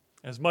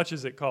as much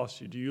as it costs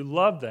you? Do you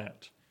love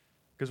that?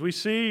 Because we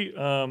see,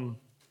 I'll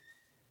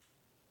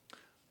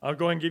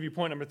go ahead and give you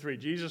point number 3.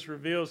 Jesus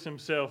reveals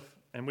Himself,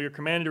 and we are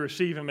commanded to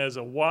receive Him as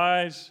a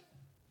wise,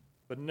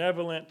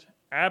 benevolent,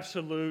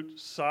 absolute,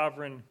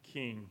 sovereign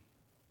King.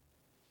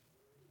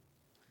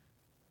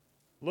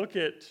 Look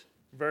at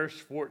verse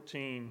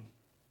 14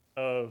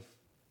 of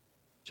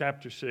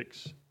chapter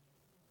 6.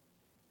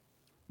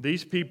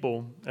 These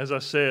people, as I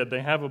said,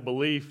 they have a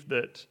belief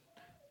that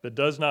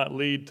does not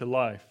lead to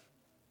life.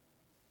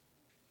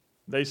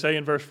 They say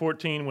in verse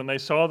 14, when they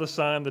saw the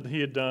sign that He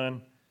had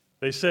done,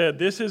 they said,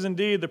 "This is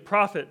indeed the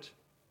prophet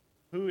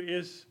who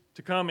is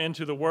to come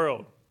into the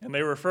world." And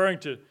they were referring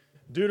to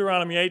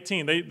Deuteronomy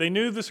 18. They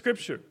knew the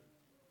Scripture.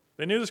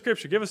 They knew the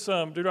Scripture. Give us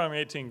Deuteronomy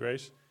 18,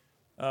 Grace.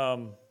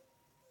 God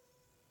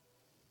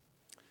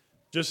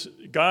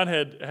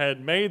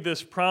had made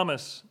this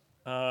promise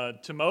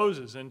to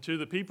Moses and to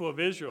the people of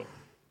Israel,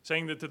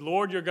 saying that the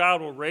Lord your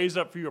God will raise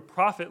up for you a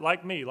prophet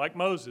like me, like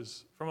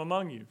Moses, from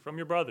among you, from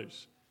your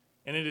brothers.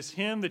 And it is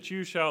him that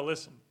you shall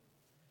listen.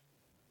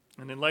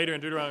 And then later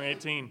in Deuteronomy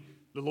 18,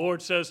 the Lord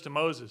says to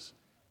Moses,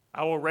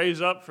 "I will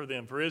raise up for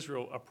them, for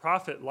Israel, a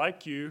prophet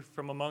like you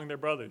from among their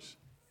brothers.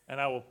 And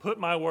I will put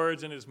my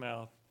words in his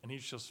mouth, and he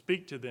shall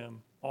speak to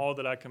them all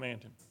that I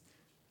command him."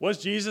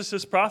 Was Jesus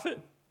this prophet?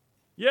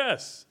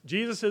 Yes,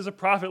 Jesus is a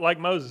prophet like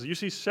Moses. You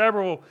see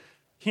several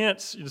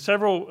hints,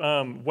 several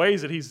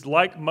ways that he's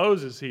like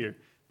Moses here.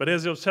 But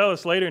as he'll tell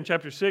us later in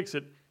chapter 6,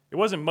 it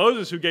wasn't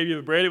Moses who gave you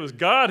the bread, it was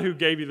God who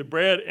gave you the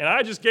bread, and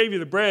I just gave you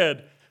the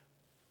bread.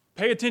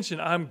 Pay attention,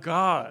 I'm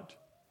God.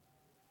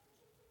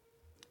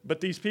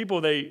 But these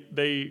people,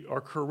 they are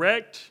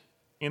correct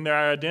in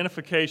their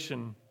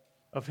identification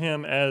of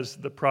him as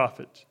the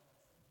prophet.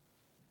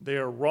 They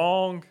are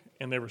wrong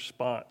in their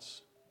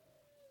response.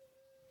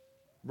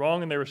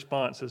 Wrong in their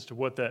response as to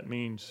what that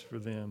means for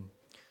them.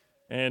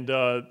 And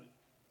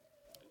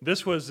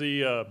this was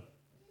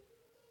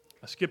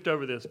I skipped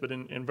over this, but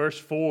in verse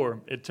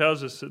 4, it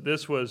tells us that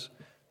this was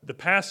the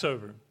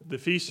Passover, the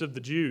feast of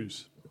the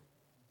Jews.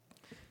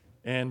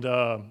 And,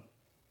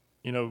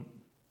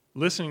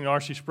 listening to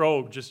R.C.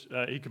 Sproul,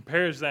 he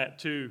compares that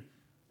to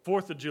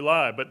 4th of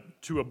July, but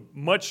to a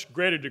much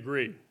greater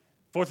degree.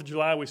 4th of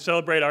July, we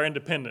celebrate our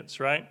independence,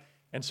 right?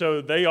 And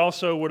so they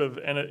also would have,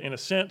 in a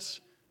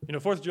sense,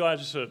 4th of July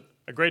is just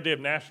a great day of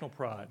national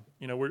pride.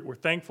 We're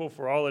thankful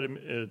for all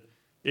it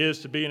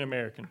is to be an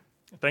American,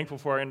 thankful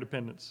for our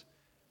independence.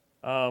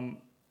 And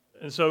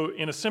so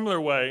in a similar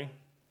way,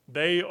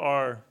 they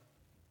are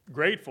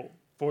grateful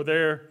for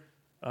their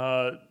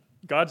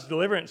God's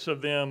deliverance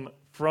of them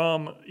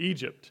from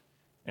Egypt.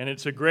 And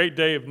it's a great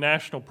day of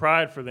national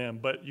pride for them.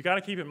 But you got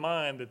to keep in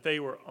mind that they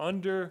were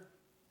under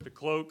the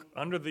cloak,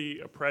 under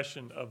the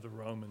oppression of the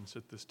Romans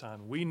at this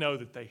time. We know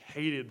that they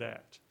hated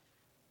that.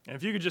 And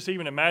if you could just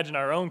even imagine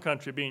our own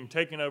country being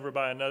taken over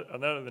by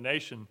another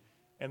nation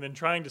and then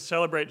trying to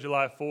celebrate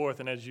July 4th,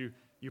 and as you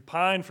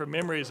pine for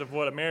memories of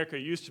what America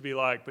used to be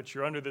like, but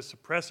you're under this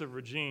oppressive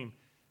regime,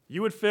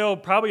 you would feel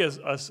probably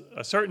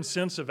a certain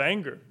sense of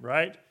anger,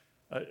 right?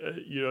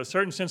 A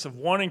certain sense of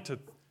wanting to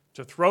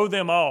throw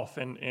them off,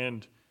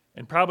 and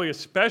probably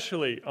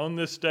especially on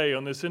this day,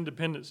 on this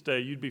Independence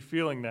Day, you'd be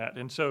feeling that.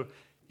 And so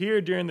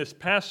here during this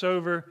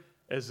Passover,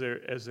 as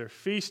they're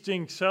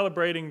feasting,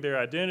 celebrating their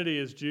identity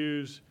as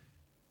Jews,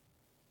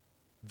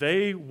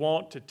 they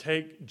want to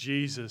take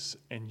Jesus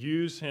and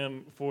use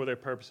him for their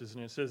purposes.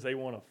 And it says they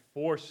want to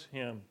force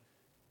him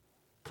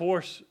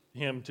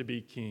to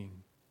be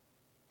king.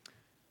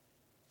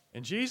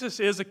 And Jesus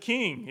is a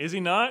king, is he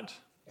not?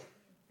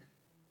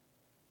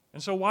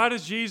 And so why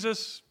does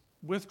Jesus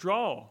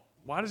withdraw?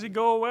 Why does he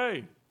go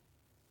away?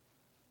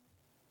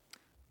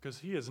 Because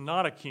he is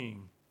not a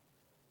king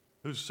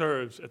who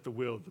serves at the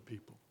will of the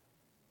people.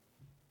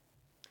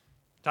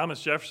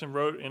 Thomas Jefferson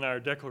wrote in our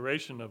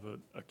Declaration of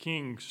a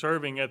king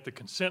serving at the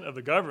consent of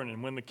the governed.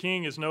 And when the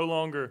king is no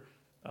longer,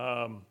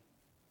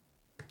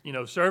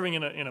 serving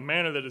in a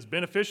manner that is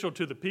beneficial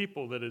to the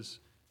people, that is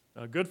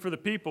good for the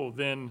people,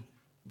 then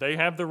they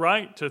have the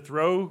right to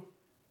throw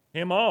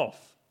him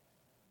off.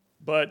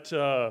 But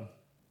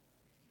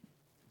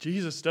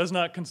Jesus does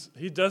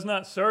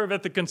not serve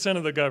at the consent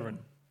of the governed.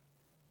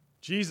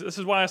 This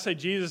is why I say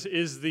Jesus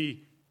is the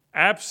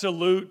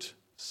absolute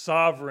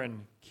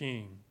sovereign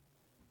king.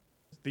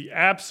 The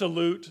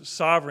absolute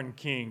sovereign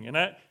king. And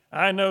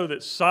I know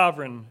that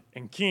sovereign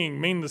and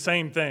king mean the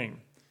same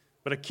thing,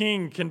 but a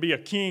king can be a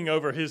king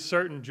over his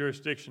certain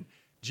jurisdiction.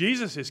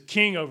 Jesus is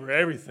king over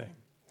everything.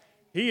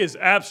 He is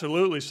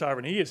absolutely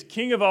sovereign. He is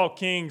King of all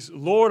kings,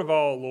 Lord of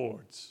all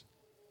lords.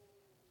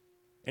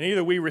 And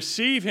either we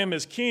receive him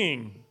as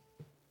king,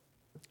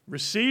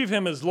 receive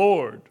him as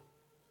Lord,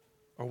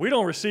 or we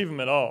don't receive him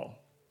at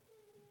all.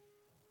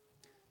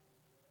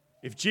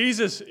 If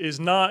Jesus is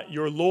not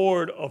your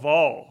Lord of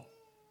all,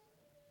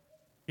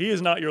 he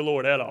is not your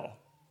Lord at all.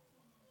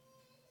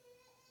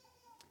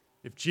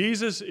 If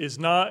Jesus is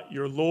not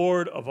your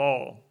Lord of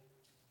all,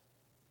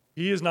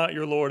 he is not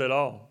your Lord at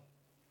all.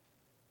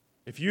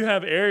 If you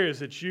have areas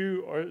that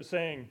you are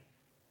saying,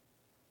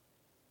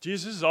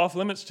 Jesus is off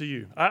limits to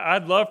you.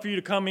 I'd love for you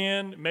to come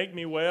in, make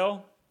me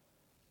well,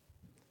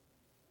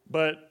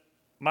 but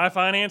my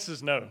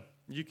finances, no.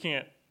 You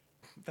can't.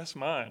 That's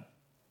mine.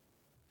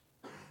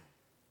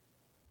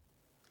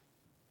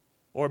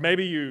 Or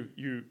maybe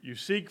you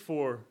seek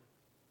for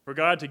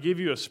God to give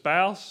you a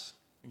spouse.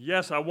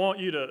 Yes, I want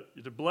you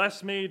to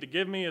bless me, to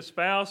give me a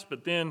spouse,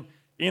 but then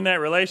in that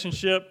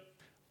relationship,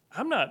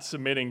 I'm not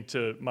submitting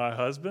to my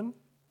husband.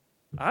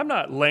 I'm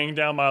not laying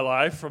down my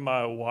life for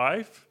my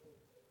wife.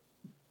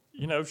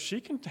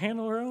 She can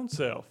handle her own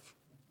self.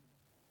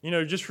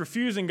 Just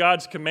refusing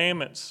God's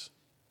commandments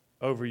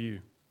over you.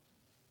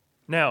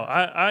 Now,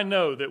 I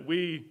know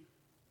that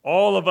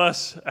all of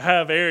us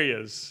have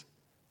areas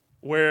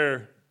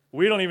where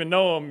we don't even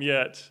know them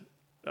yet,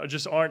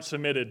 just aren't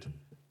submitted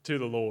to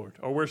the Lord,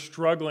 or we're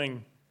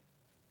struggling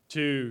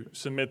to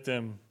submit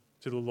them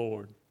to the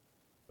Lord.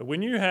 But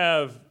when you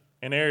have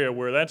an area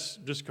where that's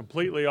just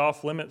completely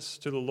off limits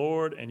to the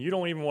Lord and you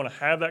don't even want to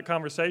have that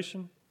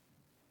conversation,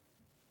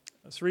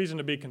 that's reason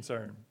to be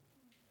concerned.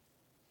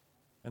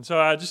 And so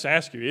I just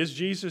ask you, is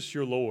Jesus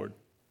your Lord?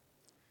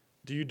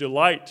 Do you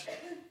delight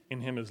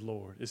in him as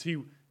Lord? Is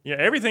he,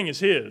 everything is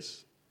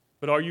his,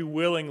 but are you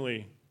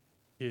willingly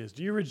his?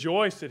 Do you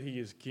rejoice that he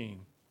is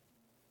king?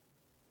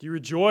 Do you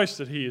rejoice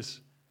that he is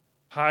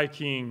high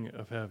king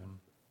of heaven?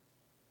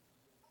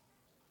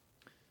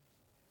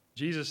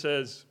 Jesus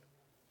says,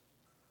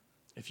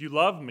 if you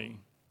love me,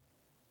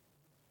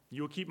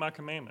 you will keep my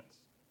commandments.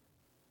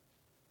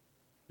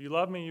 If you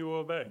love me, you will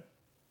obey.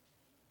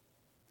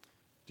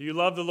 Do you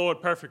love the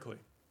Lord perfectly?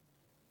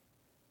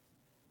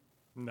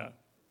 No.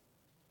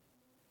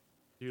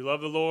 Do you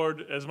love the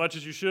Lord as much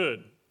as you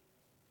should?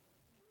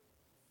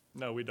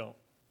 No, we don't.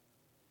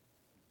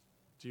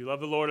 Do you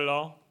love the Lord at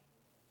all?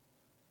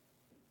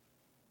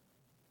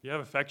 Do you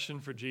have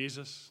affection for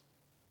Jesus?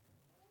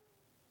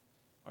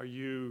 Are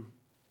you,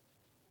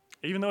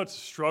 even though it's a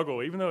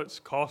struggle, even though it's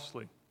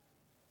costly,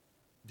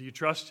 do you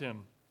trust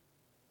him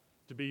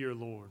to be your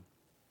Lord?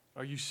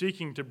 Are you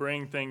seeking to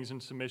bring things in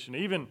submission?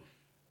 Even,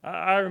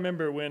 I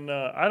remember when,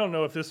 I don't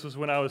know if this was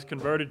when I was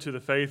converted to the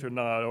faith or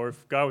not, or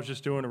if God was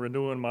just doing a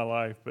renewal in my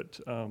life, but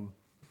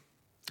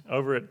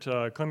over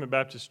at Clement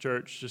Baptist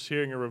Church, just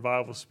hearing a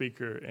revival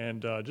speaker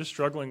and just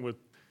struggling with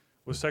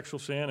sexual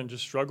sin and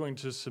just struggling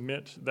to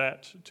submit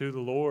that to the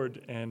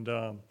Lord. And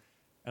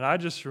I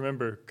just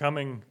remember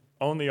coming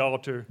on the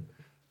altar,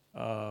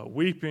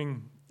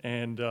 weeping,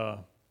 and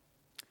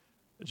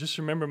just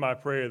remember my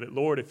prayer that,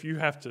 Lord, if you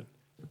have to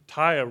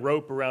tie a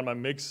rope around my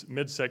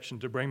midsection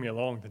to bring me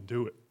along, then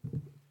do it.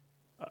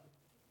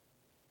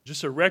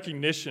 Just a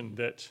recognition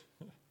that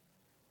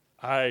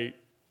I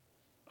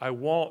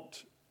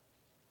want,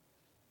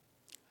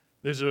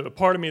 there's a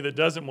part of me that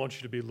doesn't want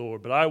you to be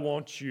Lord, but I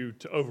want you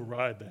to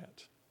override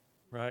that,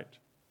 right?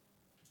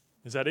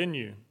 Is that in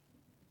you?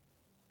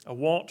 A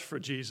want for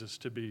Jesus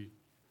to be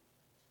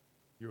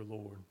your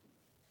Lord.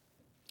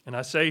 And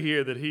I say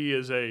here that he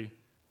is a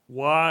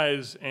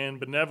wise and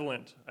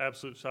benevolent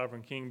absolute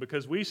sovereign king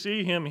because we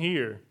see him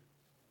here.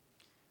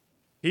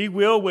 He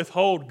will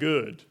withhold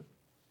good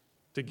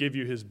to give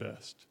you his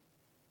best.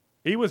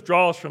 He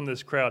withdraws from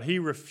this crowd. He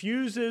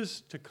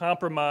refuses to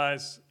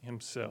compromise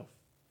himself.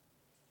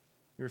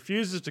 He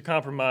refuses to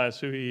compromise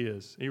who he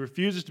is. He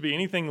refuses to be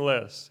anything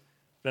less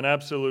than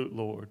absolute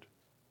Lord.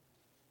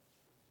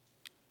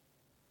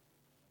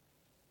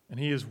 And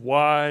he is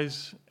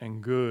wise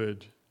and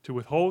good to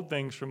withhold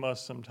things from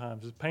us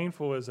sometimes, as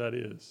painful as that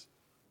is,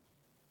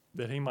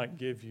 that he might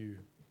give you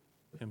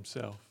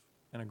himself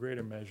and a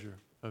greater measure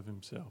of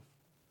himself.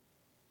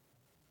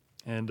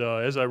 And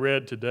as I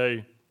read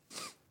today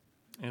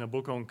in a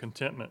book on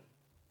contentment,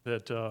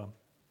 that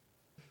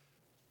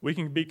we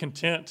can be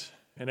content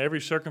in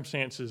every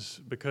circumstances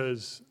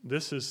because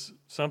this is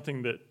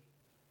something that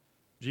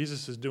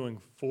Jesus is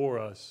doing for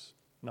us,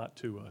 not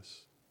to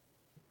us.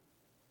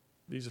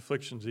 These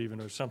afflictions even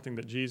are something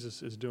that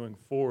Jesus is doing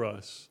for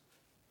us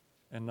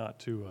and not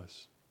to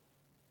us.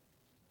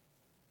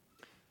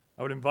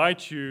 I would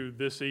invite you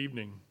this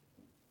evening,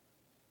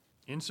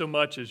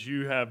 insomuch as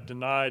you have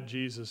denied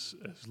Jesus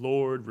as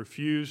Lord,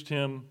 refused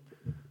him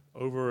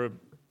over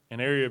an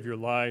area of your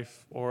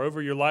life or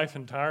over your life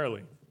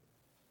entirely,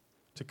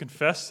 to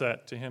confess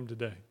that to him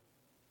today.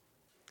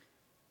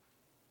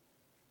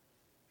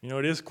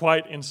 It is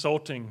quite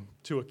insulting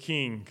to a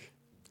king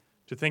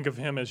to think of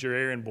him as your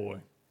errand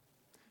boy,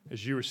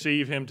 as you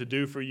receive him to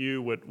do for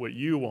you what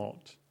you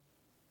want.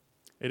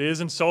 It is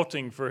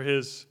insulting for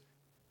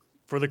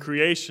the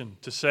creation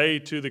to say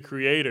to the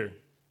Creator,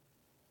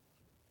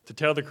 to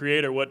tell the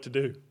Creator what to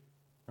do,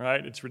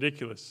 right? It's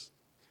ridiculous.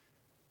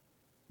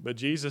 But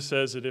Jesus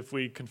says that if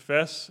we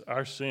confess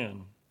our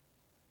sin,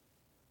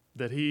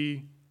 that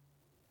he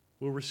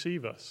will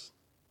receive us.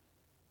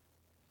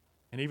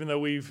 And even though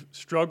we've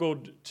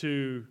struggled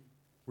to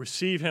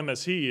receive him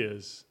as he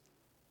is,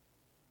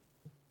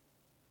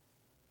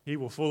 he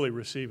will fully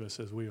receive us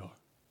as we are.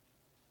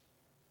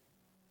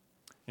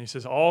 And he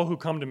says, all who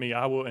come to me,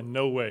 I will in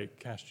no way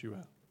cast you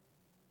out.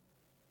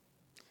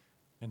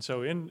 And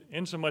so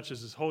in so much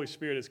as His Holy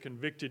Spirit has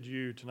convicted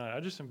you tonight, I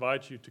just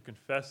invite you to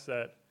confess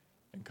that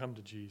and come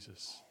to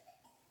Jesus.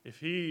 If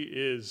He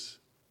is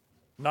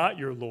not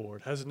your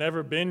Lord, has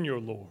never been your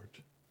Lord,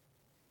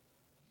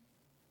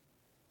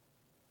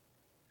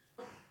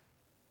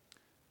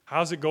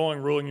 how's it going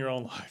ruling your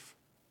own life?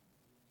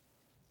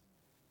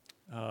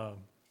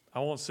 I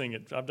won't sing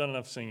it. I've done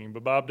enough singing.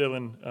 But Bob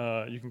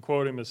Dylan, you can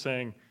quote him as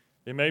saying,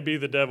 it may be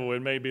the devil, it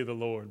may be the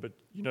Lord, but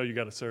you know you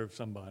got to serve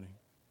somebody.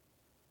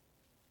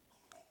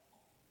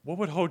 What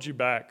would hold you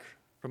back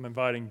from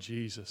inviting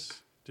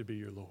Jesus to be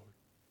your Lord?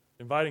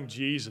 Inviting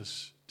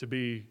Jesus to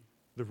be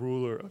the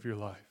ruler of your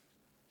life.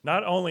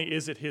 Not only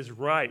is it His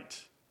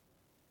right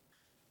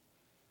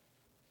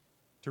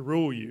to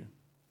rule you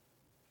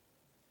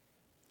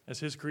as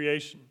His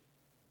creation,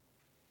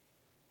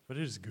 but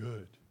it is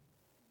good.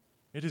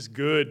 It is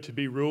good to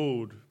be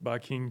ruled by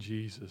King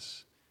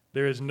Jesus.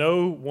 There is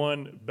no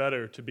one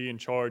better to be in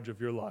charge of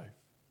your life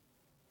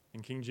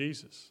than King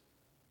Jesus.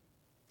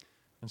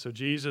 And so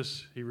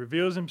Jesus, He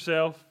reveals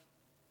Himself,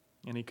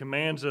 and He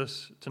commands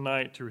us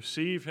tonight to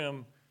receive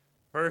Him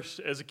first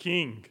as a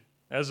king,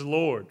 as a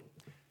Lord,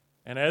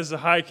 and as the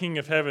high King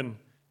of heaven.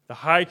 The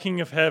high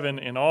King of heaven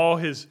in all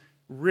His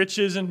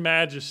riches and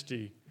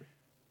majesty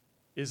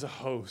is a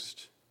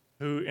host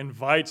who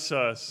invites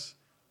us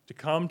to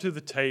come to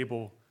the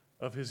table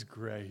of His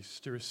grace,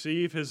 to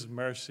receive His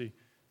mercy,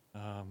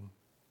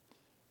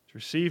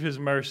 receive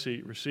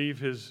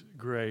His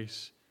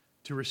grace,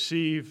 to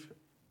receive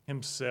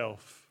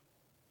Himself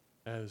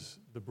as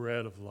the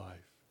bread of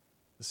life,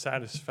 the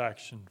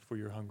satisfaction for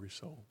your hungry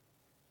soul.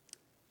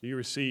 Do you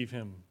receive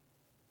Him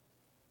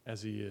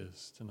as He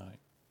is tonight?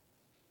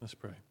 Let's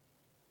pray.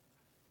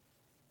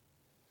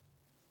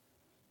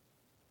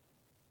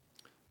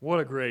 What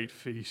a great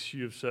feast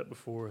you have set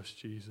before us,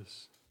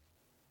 Jesus.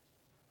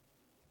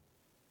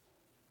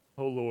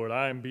 Oh Lord,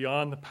 I am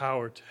beyond the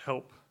power to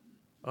help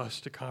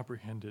us to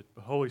comprehend it.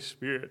 But Holy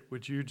Spirit,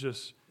 would you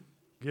just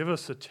give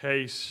us a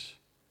taste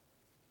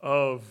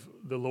of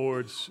the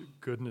Lord's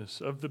goodness,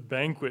 of the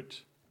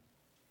banquet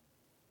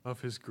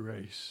of His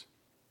grace.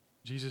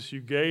 Jesus,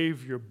 you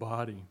gave your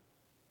body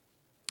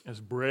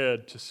as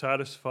bread to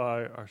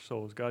satisfy our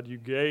souls. God, you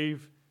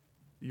gave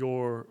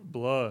your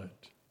blood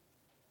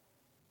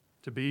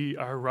to be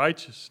our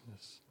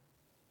righteousness.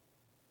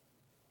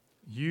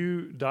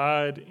 You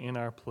died in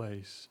our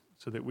place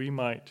so that we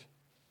might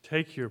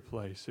take your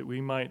place, that we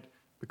might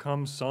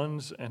become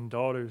sons and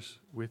daughters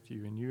with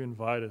you. And you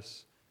invite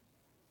us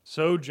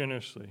so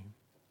generously,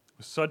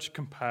 with such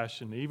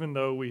compassion, even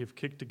though we have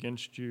kicked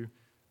against you,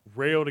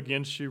 railed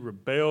against you,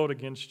 rebelled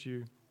against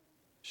you,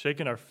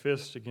 shaken our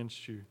fists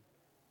against you.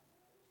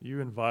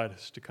 You invite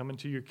us to come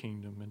into your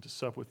kingdom and to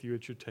sup with you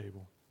at your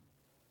table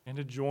and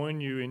to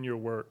join you in your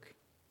work,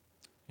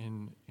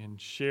 in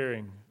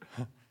sharing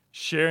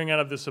out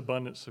of this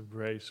abundance of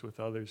grace with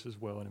others as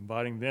well, and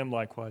inviting them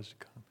likewise to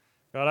come.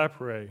 God, I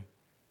pray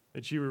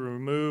that you will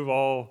remove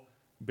all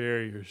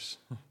barriers,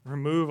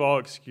 remove all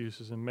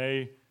excuses, and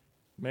may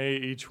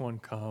each one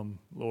come,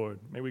 Lord.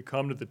 May we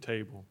come to the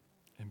table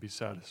and be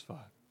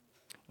satisfied.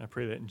 And I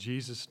pray that in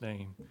Jesus'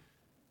 name,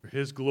 for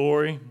His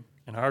glory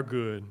and our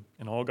good,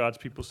 and all God's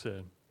people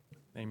said,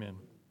 amen.